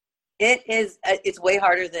think? It is. It's way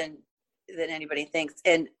harder than anybody thinks.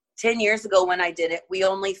 And 10 years ago when I did it, we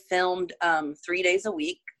only filmed 3 days a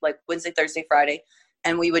week, like Wednesday, Thursday, Friday.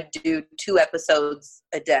 And we would do 2 episodes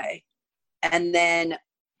a day. And then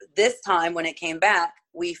this time when it came back,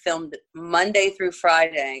 we filmed Monday through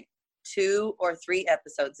Friday, 2 or 3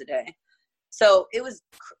 episodes a day. So it was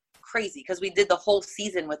crazy because we did the whole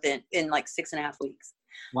season in like 6.5 weeks.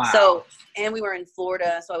 Wow. So, and we were in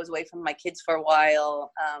Florida, so I was away from my kids for a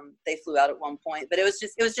while. They flew out at one point, but it was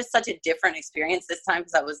just such a different experience this time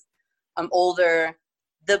because I'm older.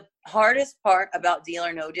 The hardest part about Deal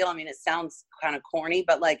or No Deal, I mean, it sounds kind of corny,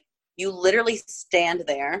 but like you literally stand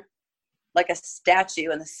there like a statue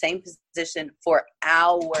in the same position for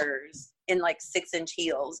hours in like 6-inch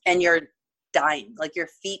heels, and you're dying. Like your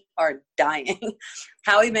feet are dying.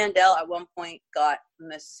 Howie Mandel at one point got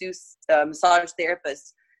massage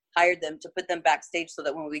therapists, hired them to put them backstage so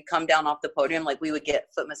that when we come down off the podium, like we would get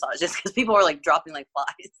foot massages because people were like dropping like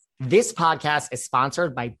flies. This podcast is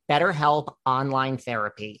sponsored by BetterHelp Online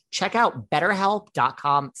Therapy. Check out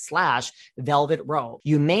BetterHelp.com/Velvet Rope.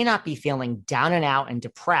 You may not be feeling down and out and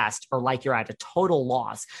depressed or like you're at a total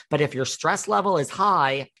loss, but if your stress level is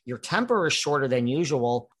high, your temper is shorter than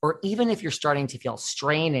usual, or even if you're starting to feel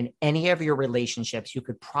strain in any of your relationships, you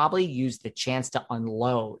could probably use the chance to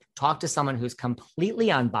unload. Talk to someone who's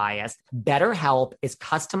completely unbiased. BetterHelp is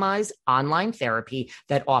customized online therapy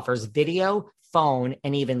that offers video, phone,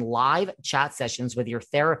 and even live chat sessions with your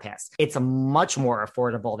therapist. It's much more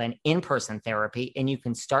affordable than in-person therapy, and you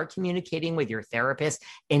can start communicating with your therapist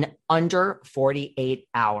in under 48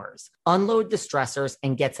 hours. Unload the stressors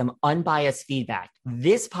and get some unbiased feedback.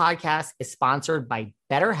 This podcast is sponsored by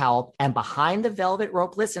BetterHelp, and Behind the Velvet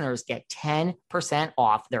Rope listeners get 10%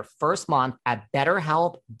 off their first month at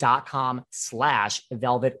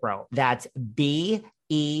BetterHelp.com/Velvet Rope. That's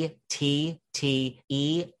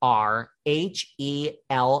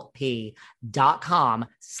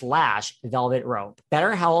BetterHelp.com/Velvet Rope.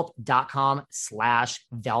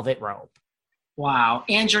 BetterHelp.com/Velvet Rope. Wow.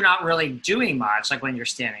 And you're not really doing much like when you're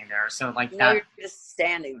standing there. So like that. You're just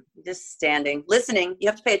standing, listening. You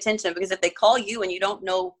have to pay attention because if they call you and you don't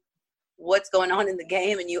know what's going on in the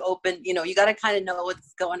game and you open, you know, you got to kind of know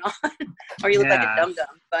what's going on or you look like a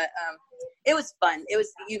dum-dum. But it was fun.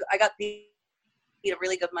 I got the paid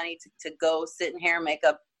really good money to go sit in hair and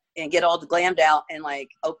makeup and get all glammed out and like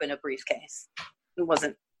open a briefcase. It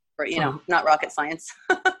wasn't, not rocket science.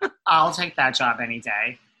 I'll take that job any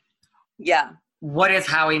day. Yeah. What is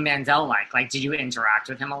Howie Mandel like? Like, did you interact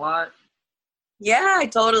with him a lot? Yeah,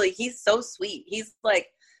 totally. He's so sweet. He's like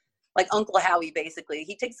Uncle Howie, basically.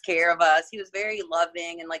 He takes care of us. He was very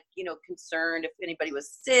loving and like, concerned if anybody was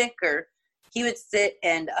sick, or he would sit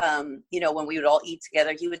and, when we would all eat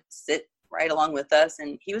together, he would sit right along with us,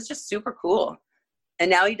 and he was just super cool. And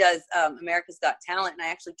now he does America's Got Talent, and I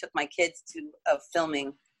actually took my kids to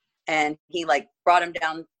filming, and he like brought him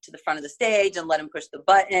down to the front of the stage and let him push the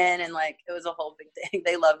button, and like it was a whole big thing.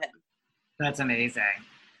 They love him. That's amazing.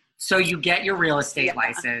 So you get your real estate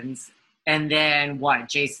license, and then what?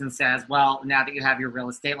 Jason says, "Well, now that you have your real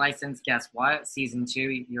estate license, guess what? Season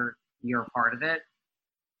 2, you're a part of it."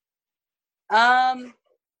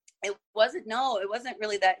 It wasn't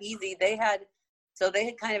really that easy. They had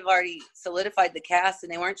kind of already solidified the cast,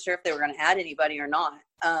 and they weren't sure if they were going to add anybody or not.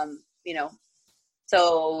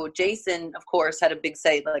 So Jason, of course, had a big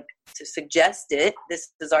say, like, to suggest it.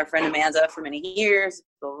 This is our friend Amanza for many years,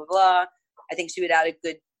 blah, blah, blah. I think she would add a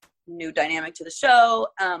good new dynamic to the show.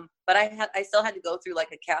 But I still had to go through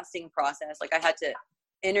like a casting process. Like I had to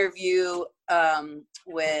interview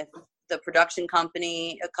with the production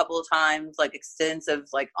company a couple of times, like extensive,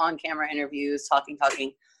 like on-camera interviews,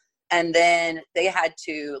 talking. And then they had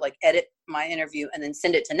to like edit my interview and then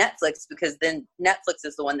send it to Netflix, because then Netflix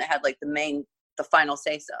is the one that had like the final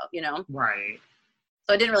say so, Right.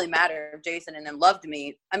 So it didn't really matter if Jason and them loved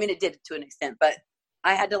me. I mean, it did to an extent, but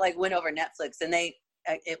I had to like win over Netflix, and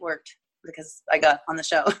it worked because I got on the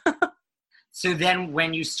show. So then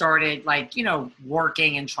when you started like,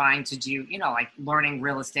 working and trying to do, like learning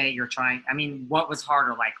real estate, what was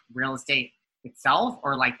harder, like real estate itself,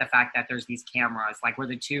 or like the fact that there's these cameras? Like, were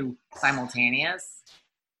the two simultaneous?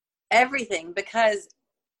 Everything, because,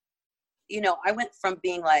 I went from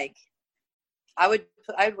being like,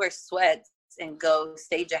 I'd wear sweats and go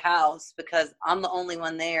stage a house because I'm the only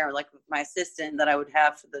one there, like my assistant that I would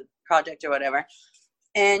have for the project or whatever.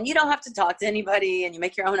 And you don't have to talk to anybody, and you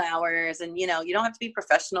make your own hours, and, you don't have to be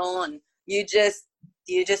professional, and you just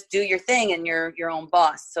do your thing, and you're your own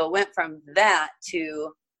boss. So it went from that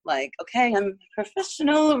to like, okay, I'm a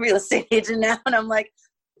professional real estate agent now. And I'm like,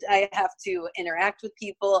 I have to interact with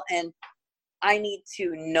people, and I need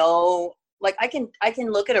to know, like, I can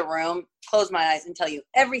look at a room, close my eyes, and tell you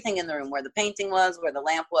everything in the room, where the painting was, where the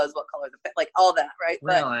lamp was, what color, like all that. Right.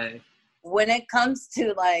 Really? But when it comes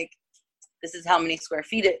to like, this is how many square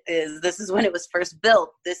feet it is, this is when it was first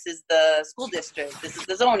built, this is the school district, this is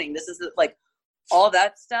the zoning, this is like all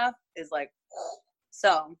that stuff is like,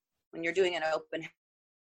 so when you're doing an open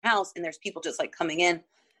house and there's people just like coming in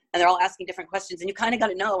and they're all asking different questions, and you kind of got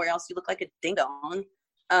to know, or else you look like a ding dong.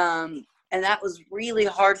 And that was really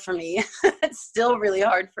hard for me. It's still really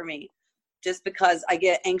hard for me, just because I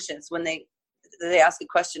get anxious when they ask a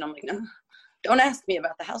question. I'm like, no, don't ask me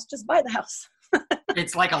about the house, just buy the house.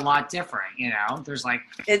 It's like a lot different, there's like,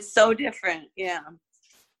 it's so different. Yeah.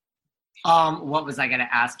 What was I going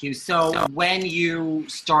to ask you? So when you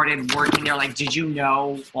started working there, like, did you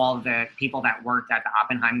know all the people that worked at the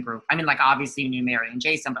Oppenheim group? I mean, like, obviously you knew Mary and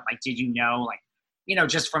Jason, but like, did you know, like,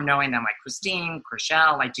 just from knowing them, like Christine,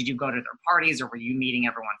 Chrishell, like, did you go to their parties, or were you meeting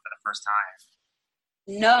everyone for the first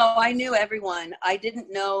time? No, I knew everyone. I didn't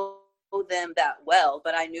know them that well,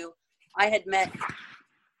 but I knew I had met.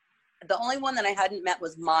 The only one that I hadn't met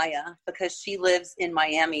was Maya, because she lives in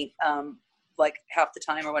Miami, like half the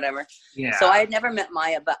time or whatever. Yeah. So I had never met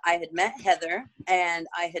Maya, but I had met Heather, and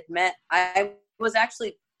I was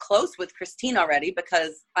actually close with Christine already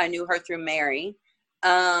because I knew her through Mary.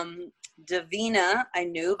 Davina, I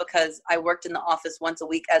knew because I worked in the office once a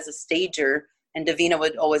week as a stager, and Davina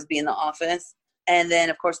would always be in the office. And then,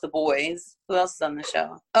 of course, the boys. Who else is on the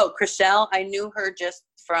show? Oh, Chrishell. I knew her just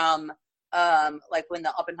from like when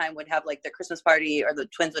the Oppenheim would have like their Christmas party, or the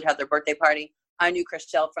twins would have their birthday party. I knew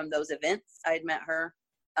Chrishell from those events. I had met her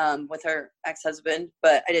with her ex-husband,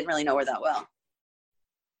 but I didn't really know her that well.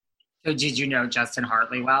 So did you know Justin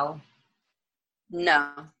Hartley well?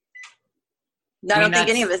 No. I don't think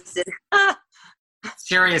any of us did.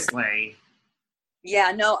 Seriously?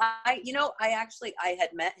 Yeah, no, I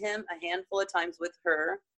had met him a handful of times with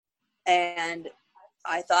her, and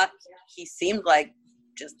I thought he seemed like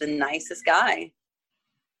just the nicest guy.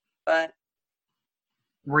 But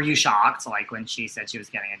were you shocked, like, when she said she was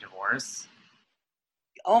getting a divorce?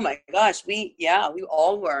 Oh my gosh, we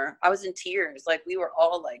all were. I was in tears. Like, we were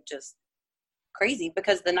all like just crazy,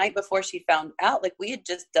 because the night before she found out, like,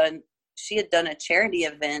 she had done a charity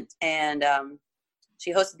event, and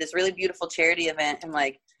she hosted this really beautiful charity event, and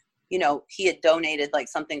like, you know, he had donated like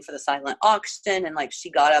something for the silent auction, and like she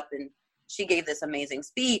got up and she gave this amazing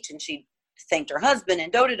speech, and she thanked her husband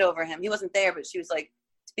and doted over him. He wasn't there, but she was like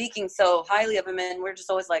speaking so highly of him, and we're just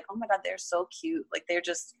always like, oh my God, they're so cute. Like they're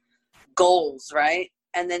just goals, right?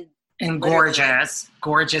 And then gorgeous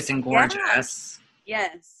and gorgeous.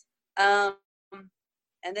 Yes.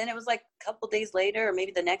 And then it was like a couple days later, or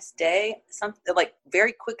maybe the next day, something like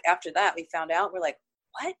very quick after that, we found out. We're like,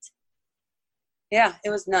 what? Yeah,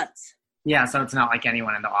 it was nuts. Yeah, so it's not like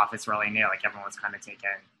anyone in the office really knew. Like everyone was kind of taken.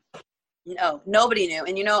 No, nobody knew.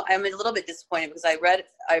 And you know, I'm a little bit disappointed because I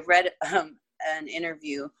read an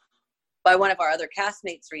interview by one of our other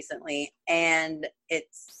castmates recently, and it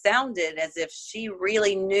sounded as if she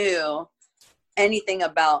really knew anything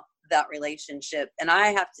about that relationship. And I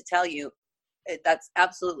have to tell you, that's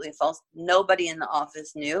absolutely false. Nobody in the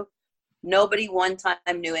office knew. Nobody one time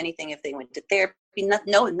knew anything if they went to therapy.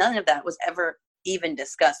 None of that was ever even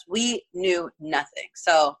discussed. We knew nothing.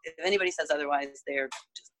 So if anybody says otherwise, they're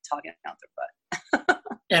just talking out their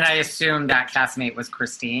butt. And I assume that castmate was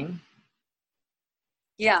Christine.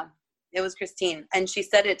 Yeah, it was Christine. And she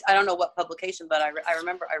said it, I don't know what publication, but I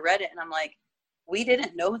remember I read it and I'm like, we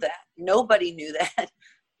didn't know that. Nobody knew that.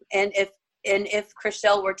 And if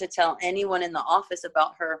Chrishell were to tell anyone in the office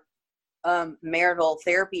about her marital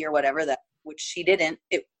therapy or whatever, that which she didn't,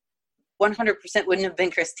 it 100% wouldn't have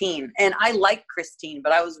been Christine. And I like Christine,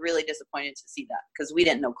 but I was really disappointed to see that because we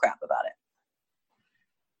didn't know crap about it.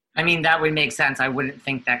 I mean, that would make sense. I wouldn't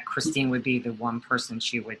think that Christine would be the one person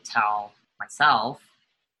she would tell myself.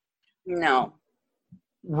 No.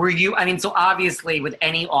 Were you, I mean, so obviously with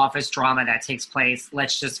any office drama that takes place,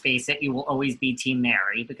 let's just face it, you will always be Team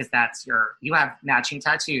Mary because that's you have matching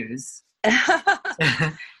tattoos.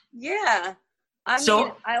 Yeah.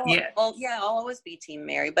 I'll always be Team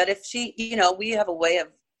Mary. But if she, you know, we have a way of,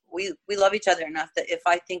 we love each other enough that if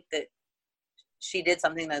I think that she did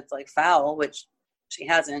something that's like foul, which she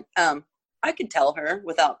hasn't, I could tell her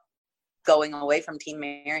without going away from Team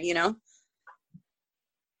Mary, you know?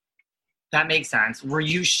 That makes sense. Were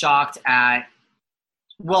you shocked at,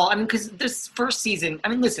 well, I mean, because this first season, I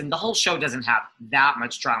mean, listen, the whole show doesn't have that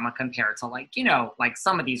much drama compared to like, you know, like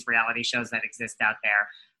some of these reality shows that exist out there.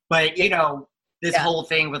 But, you know, this whole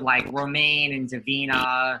thing with like Romaine and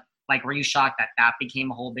Davina, like, were you shocked that became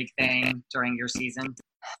a whole big thing during your season?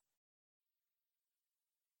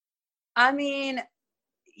 I mean,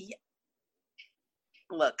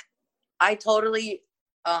 look, I totally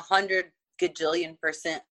 100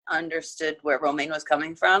 gajillion% understood where Romaine was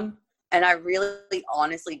coming from. And I really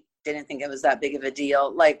honestly didn't think it was that big of a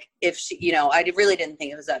deal. Like if she, you know, I really didn't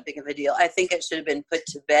think it was that big of a deal. I think it should have been put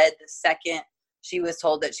to bed the second she was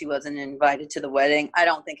told that she wasn't invited to the wedding. I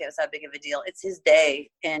don't think it was that big of a deal. It's his day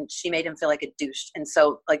and she made him feel like a douche. And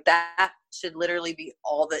so like that should literally be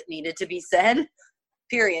all that needed to be said,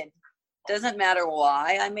 period. Doesn't matter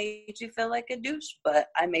why I made you feel like a douche, but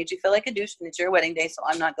I made you feel like a douche and it's your wedding day. So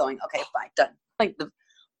I'm not going, okay, fine, done.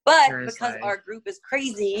 But seriously, because our group is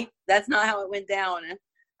crazy, that's not how it went down.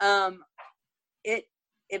 It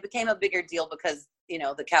became a bigger deal because, you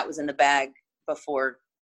know, the cat was in the bag before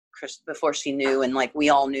she knew, and like we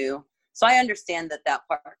all knew. So I understand that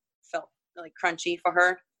part felt really crunchy for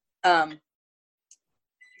her.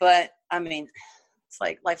 But I mean, it's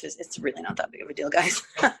like it's really not that big of a deal, guys.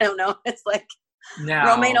 I don't know. It's like no.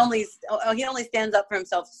 Romaine only stands up for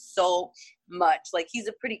himself so much. Like he's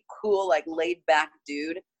a pretty cool, like laid back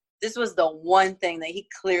dude. This was the one thing that he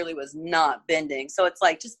clearly was not bending. So it's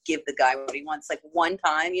like, just give the guy what he wants. Like one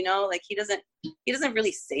time, you know, like he doesn't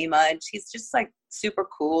really say much. He's just like super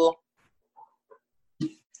cool.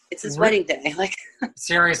 It's his wedding day. Like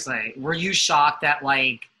seriously, were you shocked that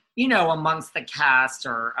like, you know, amongst the cast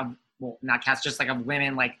or well, not cast, just like of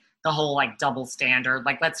women, like the whole like double standard,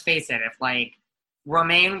 like let's face it, if like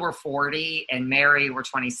Romaine were 40 and Mary were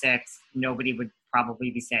 26, nobody would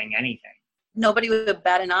probably be saying anything. Nobody would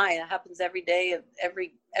bat an eye. That happens every day,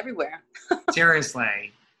 everywhere.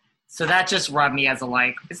 Seriously. So that just rubbed me as a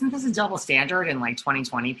like, isn't this a double standard in like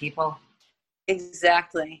 2020 people?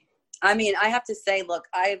 Exactly. I mean, I have to say, look,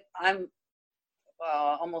 I'm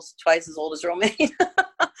almost twice as old as Romaine.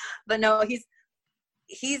 But no,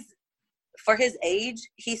 he's for his age,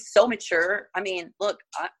 he's so mature. I mean, look,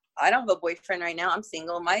 I don't have a boyfriend right now. I'm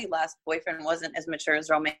single. My last boyfriend wasn't as mature as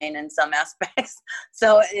Romaine in some aspects.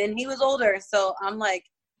 So, and he was older. So I'm like,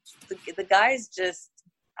 the guy's just,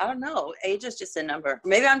 I don't know. Age is just a number.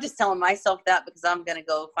 Maybe I'm just telling myself that because I'm going to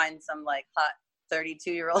go find some like hot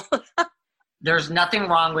 32-year-old. There's nothing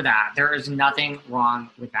wrong with that. There is nothing wrong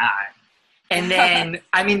with that. And then,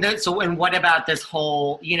 I mean, and what about this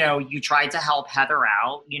whole, you tried to help Heather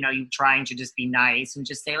out, you trying to just be nice and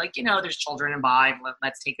just say like, there's children involved,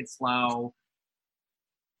 let's take it slow.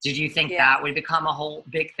 Did you think that would become a whole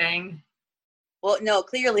big thing? Well, no,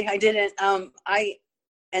 clearly I didn't.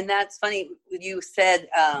 And that's funny. You said,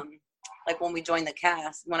 like when I joined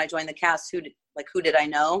the cast, who did I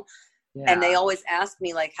know? Yeah. And they always ask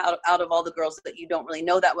me like, how out of all the girls that you don't really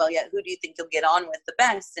know that well yet, who do you think you'll get on with the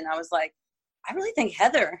best? And I was like, I really think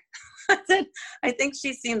Heather. I said, I think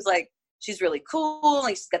she seems like she's really cool.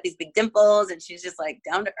 Like she's got these big dimples and she's just like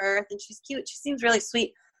down to earth and she's cute. She seems really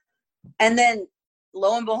sweet. And then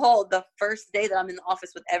lo and behold, the first day that I'm in the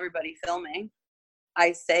office with everybody filming,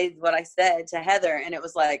 I say what I said to Heather. And it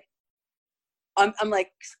was like, I'm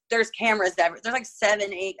like, there's cameras there's like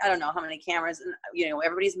 7, 8, I don't know how many cameras, and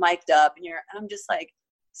everybody's mic'd up and I'm just like,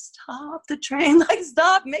 stop the train, like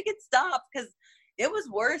stop, make it stop. Cause it was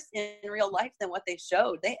worse in real life than what they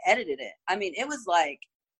showed. They edited it. I mean, it was like,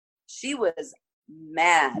 she was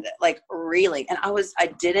mad, like really. And I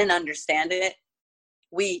didn't understand it.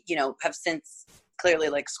 We, have since clearly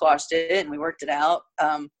like squashed it and we worked it out.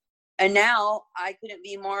 And now I couldn't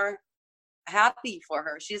be more happy for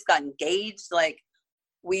her. She just got engaged. Like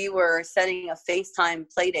we were setting a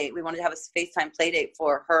FaceTime play date. We wanted to have a FaceTime play date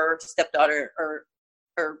for her stepdaughter or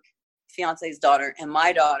her fiance's daughter and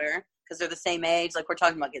my daughter, because they're the same age. Like we're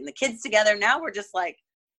talking about getting the kids together. Now we're just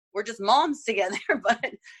moms together. But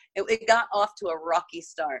it got off to a rocky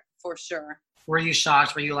start for sure. Were you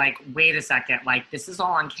shocked? Were you like, wait a second, like this is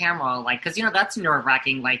all on camera? Like, cause that's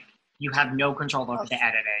nerve-wracking. Like you have no control over the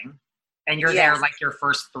editing and you're there like your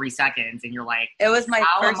first 3 seconds and you're like, it was my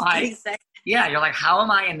first 3 seconds. Yeah. You're like, how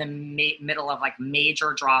am I in the middle of like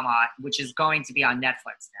major drama, which is going to be on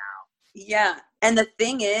Netflix now? Yeah. And the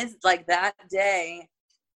thing is like that day,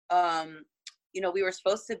 we were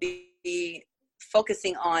supposed to be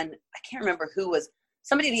focusing on, I can't remember who was,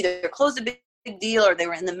 somebody had either closed a big deal or they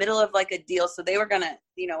were in the middle of like a deal. So they were going to,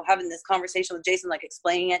 having this conversation with Jason, like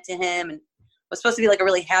explaining it to him, and it was supposed to be like a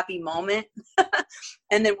really happy moment.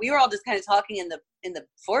 And then we were all just kind of talking in the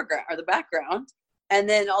foreground or the background. And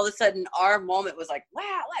then all of a sudden our moment was like,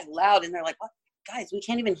 wow, like loud. And they're like, what, guys, we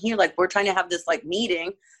can't even hear, like we're trying to have this like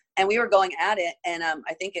meeting. And we were going at it. And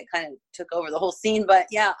I think it kind of took over the whole scene. But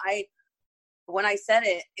yeah, when I said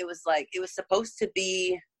it, it was like, it was supposed to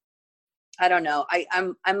be, I don't know.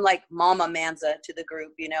 I'm like Mama Amanza to the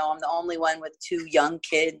group, I'm the only one with 2 young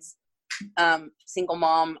kids, single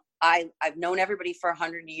mom. I've known everybody for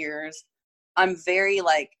 100 years. I'm very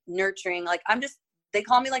like nurturing. Like they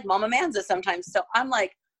call me like Mama Amanza sometimes. So I'm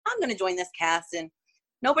like, I'm going to join this cast and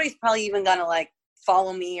nobody's probably even going to like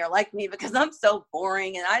follow me or like me because I'm so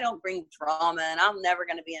boring and I don't bring drama and I'm never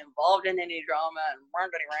going to be involved in any drama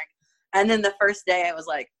and then the first day I was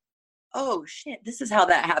like, oh shit, this is how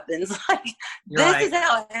that happens. Like is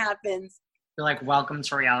how it happens. You're like, welcome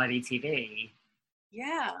to reality TV.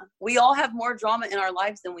 Yeah. We all have more drama in our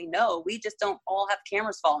lives than we know. We just don't all have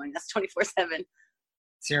cameras following us 24/7.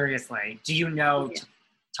 Seriously. Do you know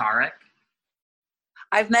Tarek?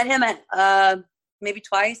 I've met him at maybe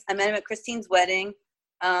twice. I met him at Christine's wedding.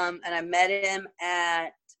 And I met him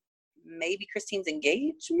at maybe Christine's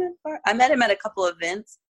engagement. I met him at a couple of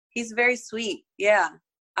events. He's very sweet. Yeah.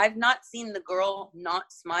 I've not seen the girl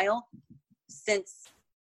not smile since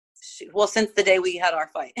the day we had our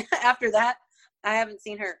fight. After that, I haven't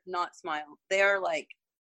seen her not smile. They are like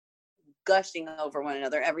gushing over one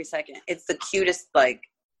another every second. It's the cutest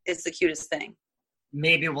thing.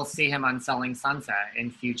 Maybe we'll see him on Selling Sunset in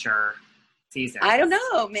future seasons. I don't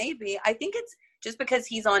know. Maybe. I think it's just because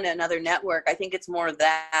he's on another network. I think it's more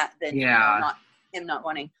that than not him not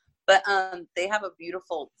wanting. But they have a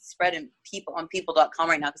beautiful spread on people.com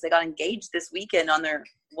right now because they got engaged this weekend on their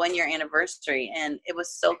 1-year anniversary. And it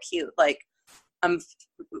was so cute. Like, I'm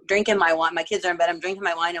drinking my wine. My kids are in bed. I'm drinking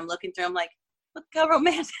my wine. I'm looking through. I'm like, look how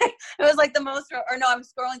romantic. It was like the most, or no, I'm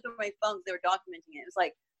scrolling through my phones. They were documenting it. It was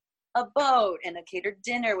like a boat and a catered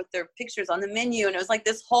dinner with their pictures on the menu. And it was like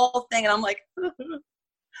this whole thing. And I'm like,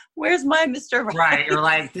 where's my Mr. Right? Right. You're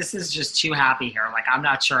like, this is just too happy here. Like, I'm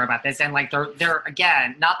not sure about this. And like, they're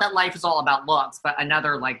again, not that life is all about looks, but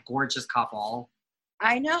another like gorgeous couple.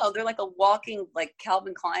 I know. They're like a walking like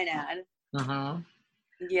Calvin Klein ad. Mm-hmm.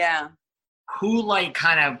 Yeah. Who like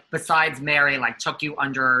kind of besides Mary like took you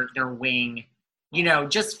under their wing,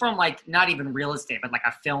 just from like not even real estate, but like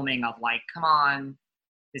a filming of like, come on,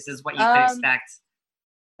 this is what you could expect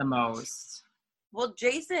the most. Well,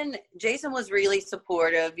 Jason was really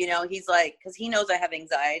supportive. He's like, because he knows I have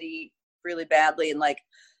anxiety really badly, and like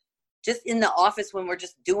just in the office when we're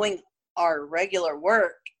just doing our regular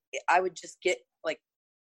work, I would just get like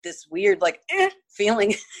this weird like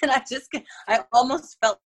feeling, and I almost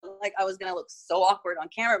felt like I was gonna look so awkward on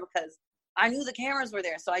camera because I knew the cameras were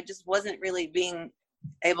there, so I just wasn't really being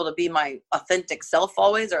able to be my authentic self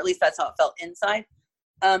always, or at least that's how it felt inside.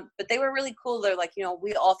 But they were really cool. They're like,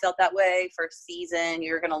 we all felt that way first season.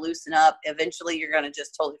 You're gonna loosen up. Eventually, you're gonna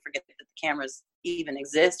just totally forget that the cameras even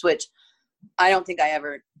exist, which I don't think I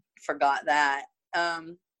ever forgot that.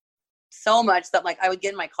 So much that like I would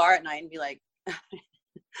get in my car at night and be like,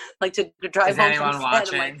 like to drive home from set.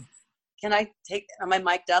 Watching? I'm like, am I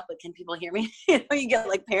mic'd up? But can people hear me? You get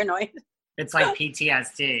like paranoid. It's like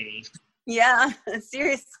PTSD. Yeah,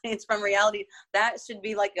 seriously, it's from reality. That should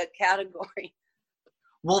be like a category.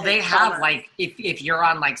 Well, they have like if you're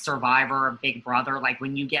on like Survivor or Big Brother, like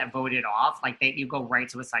when you get voted off, like you go right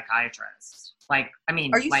to a psychiatrist. Like, I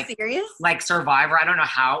mean, are you serious? Like Survivor, I don't know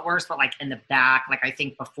how it works, but like in the back, like I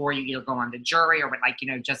think before you either go on the jury or like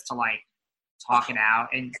just to like talk it out,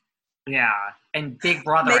 and yeah, and Big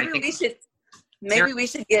Brother. Maybe we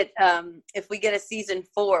should get if we get a season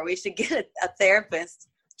 4, we should get a therapist,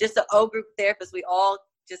 just an O group therapist. We all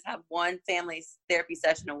just have one family therapy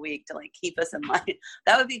session a week to like keep us in line.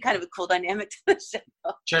 That would be kind of a cool dynamic to the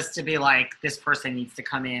show. Just to be like, this person needs to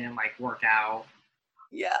come in and like work out.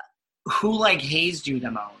 Yeah. Who like hazed you the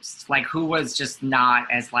most? Like who was just not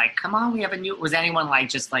as like, come on, we have was anyone like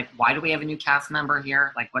just like, why do we have a new cast member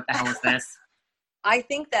here? Like what the hell is this? I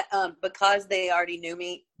think that because they already knew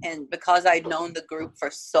me and because I'd known the group for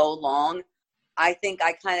so long, I think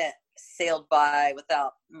I kind of sailed by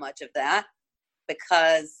without much of that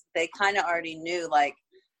because they kind of already knew, like,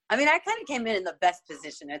 I mean, I kind of came in the best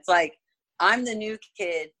position. It's like, I'm the new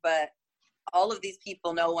kid, but all of these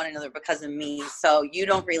people know one another because of me. So you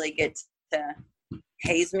don't really get to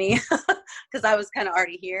haze me because I was kind of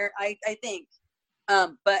already here, I think.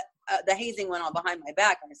 But the hazing went on behind my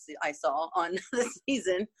back, I saw on the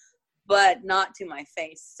season, but not to my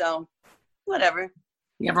face. So whatever.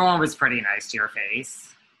 Everyone was pretty nice to your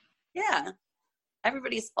face. Yeah.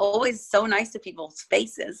 Everybody's always so nice to people's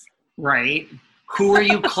faces. Right. Who are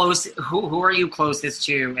you who are you closest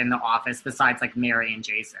to in the office besides like Mary and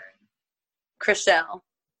Jason? Chrishell.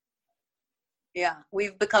 Yeah,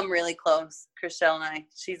 we've become really close, Chrishell and I.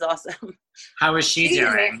 She's awesome. How is she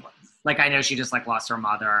doing? Like, I know she just like lost her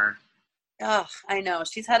mother. Oh, I know.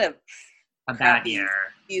 She's had a bad year.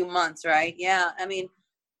 Few months, right? Yeah. I mean,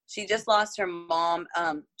 she just lost her mom.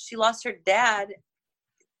 She lost her dad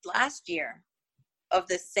last year of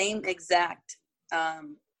the same exact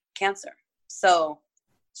cancer. So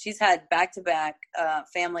she's had back-to-back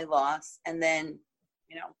family loss, and then,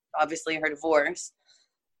 obviously her divorce.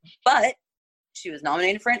 But she was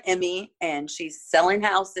nominated for an Emmy, and she's selling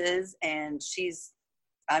houses, and she's,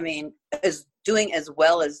 is doing as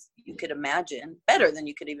well as you could imagine, better than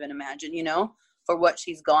you could even imagine, for what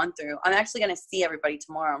she's gone through. I'm actually going to see everybody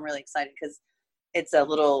tomorrow. I'm really excited because it's a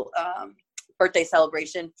little birthday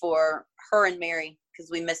celebration for her and Mary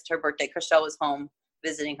because we missed her birthday. Chrishell was home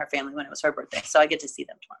visiting her family when it was her birthday, so I get to see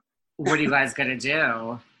them tomorrow. What are you guys going to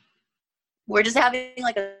do? We're just having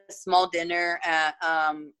like a small dinner at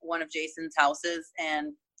one of Jason's houses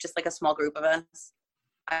and just like a small group of us.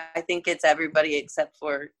 I think it's everybody except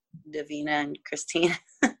for Davina and Christine.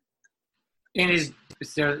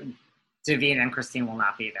 So Davina and Christine will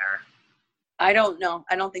not be there. I don't know.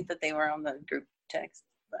 I don't think that they were on the group text.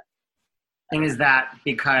 But and is that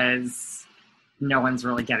because no one's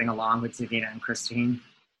really getting along with Davina and Christine?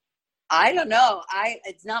 I don't know.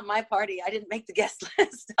 It's not my party. I didn't make the guest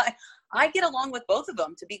list. I get along with both of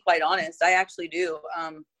them, to be quite honest. I actually do.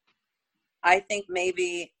 I think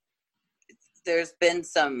maybe there's been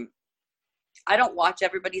some, I don't watch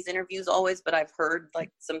everybody's interviews always, but I've heard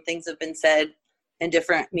like some things have been said in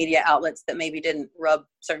different media outlets that maybe didn't rub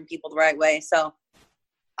certain people the right way. So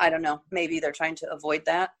I don't know. Maybe they're trying to avoid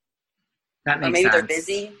that. That makes or maybe sense. They're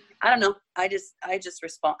busy. I don't know. I just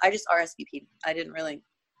respond. I just RSVP'd. I didn't really.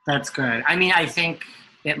 That's good. I think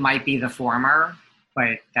it might be the former,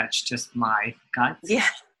 but that's just my gut. Yeah.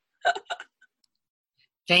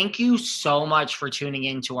 Thank you so much for tuning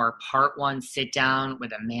in to our part 1 sit down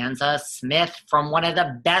with Amanza Smith from one of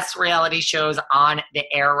the best reality shows on the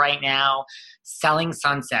air right now, Selling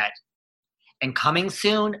Sunset. And coming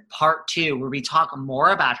soon, part 2, where we talk more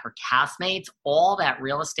about her castmates, all that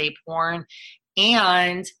real estate porn.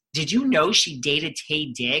 And did you know she dated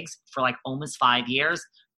Taye Diggs for like almost 5 years?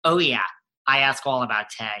 Oh yeah, I ask all about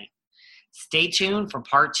Taye. Stay tuned for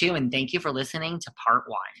part 2, and thank you for listening to part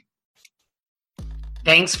 1.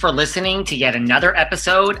 Thanks for listening to yet another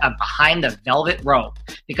episode of Behind the Velvet Rope.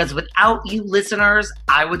 Because without you listeners,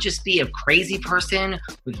 I would just be a crazy person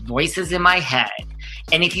with voices in my head.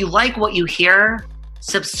 And if you like what you hear,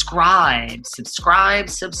 subscribe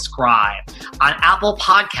on Apple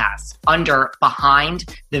Podcasts under Behind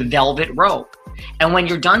the Velvet Rope. And when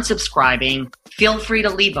you're done subscribing, feel free to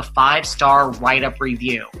leave a 5-star write-up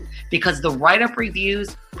review, because the write-up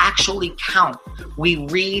reviews actually count. We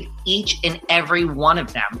read each and every one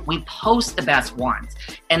of them. We post the best ones,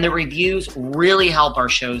 and the reviews really help our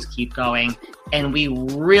shows keep going, and we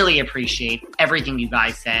really appreciate everything you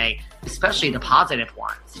guys say, especially the positive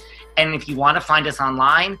ones. And if you want to find us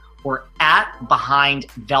online, we're at Behind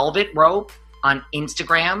Velvet Rope on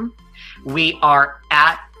Instagram. We are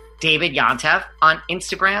at David Yontef on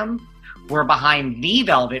Instagram. We're Behind the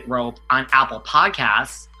Velvet Rope on Apple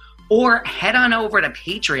Podcasts. Or head on over to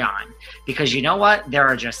Patreon, because you know what? There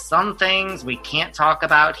are just some things we can't talk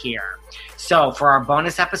about here. So for our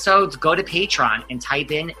bonus episodes, go to Patreon and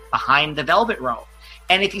type in Behind the Velvet Rope.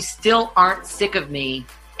 And if you still aren't sick of me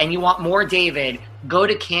and you want more David, go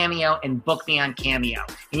to Cameo and book me on Cameo.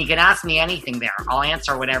 And you can ask me anything there. I'll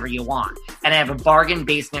answer whatever you want. And I have a bargain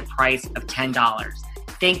basement price of $10.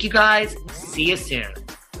 Thank you guys. See you soon.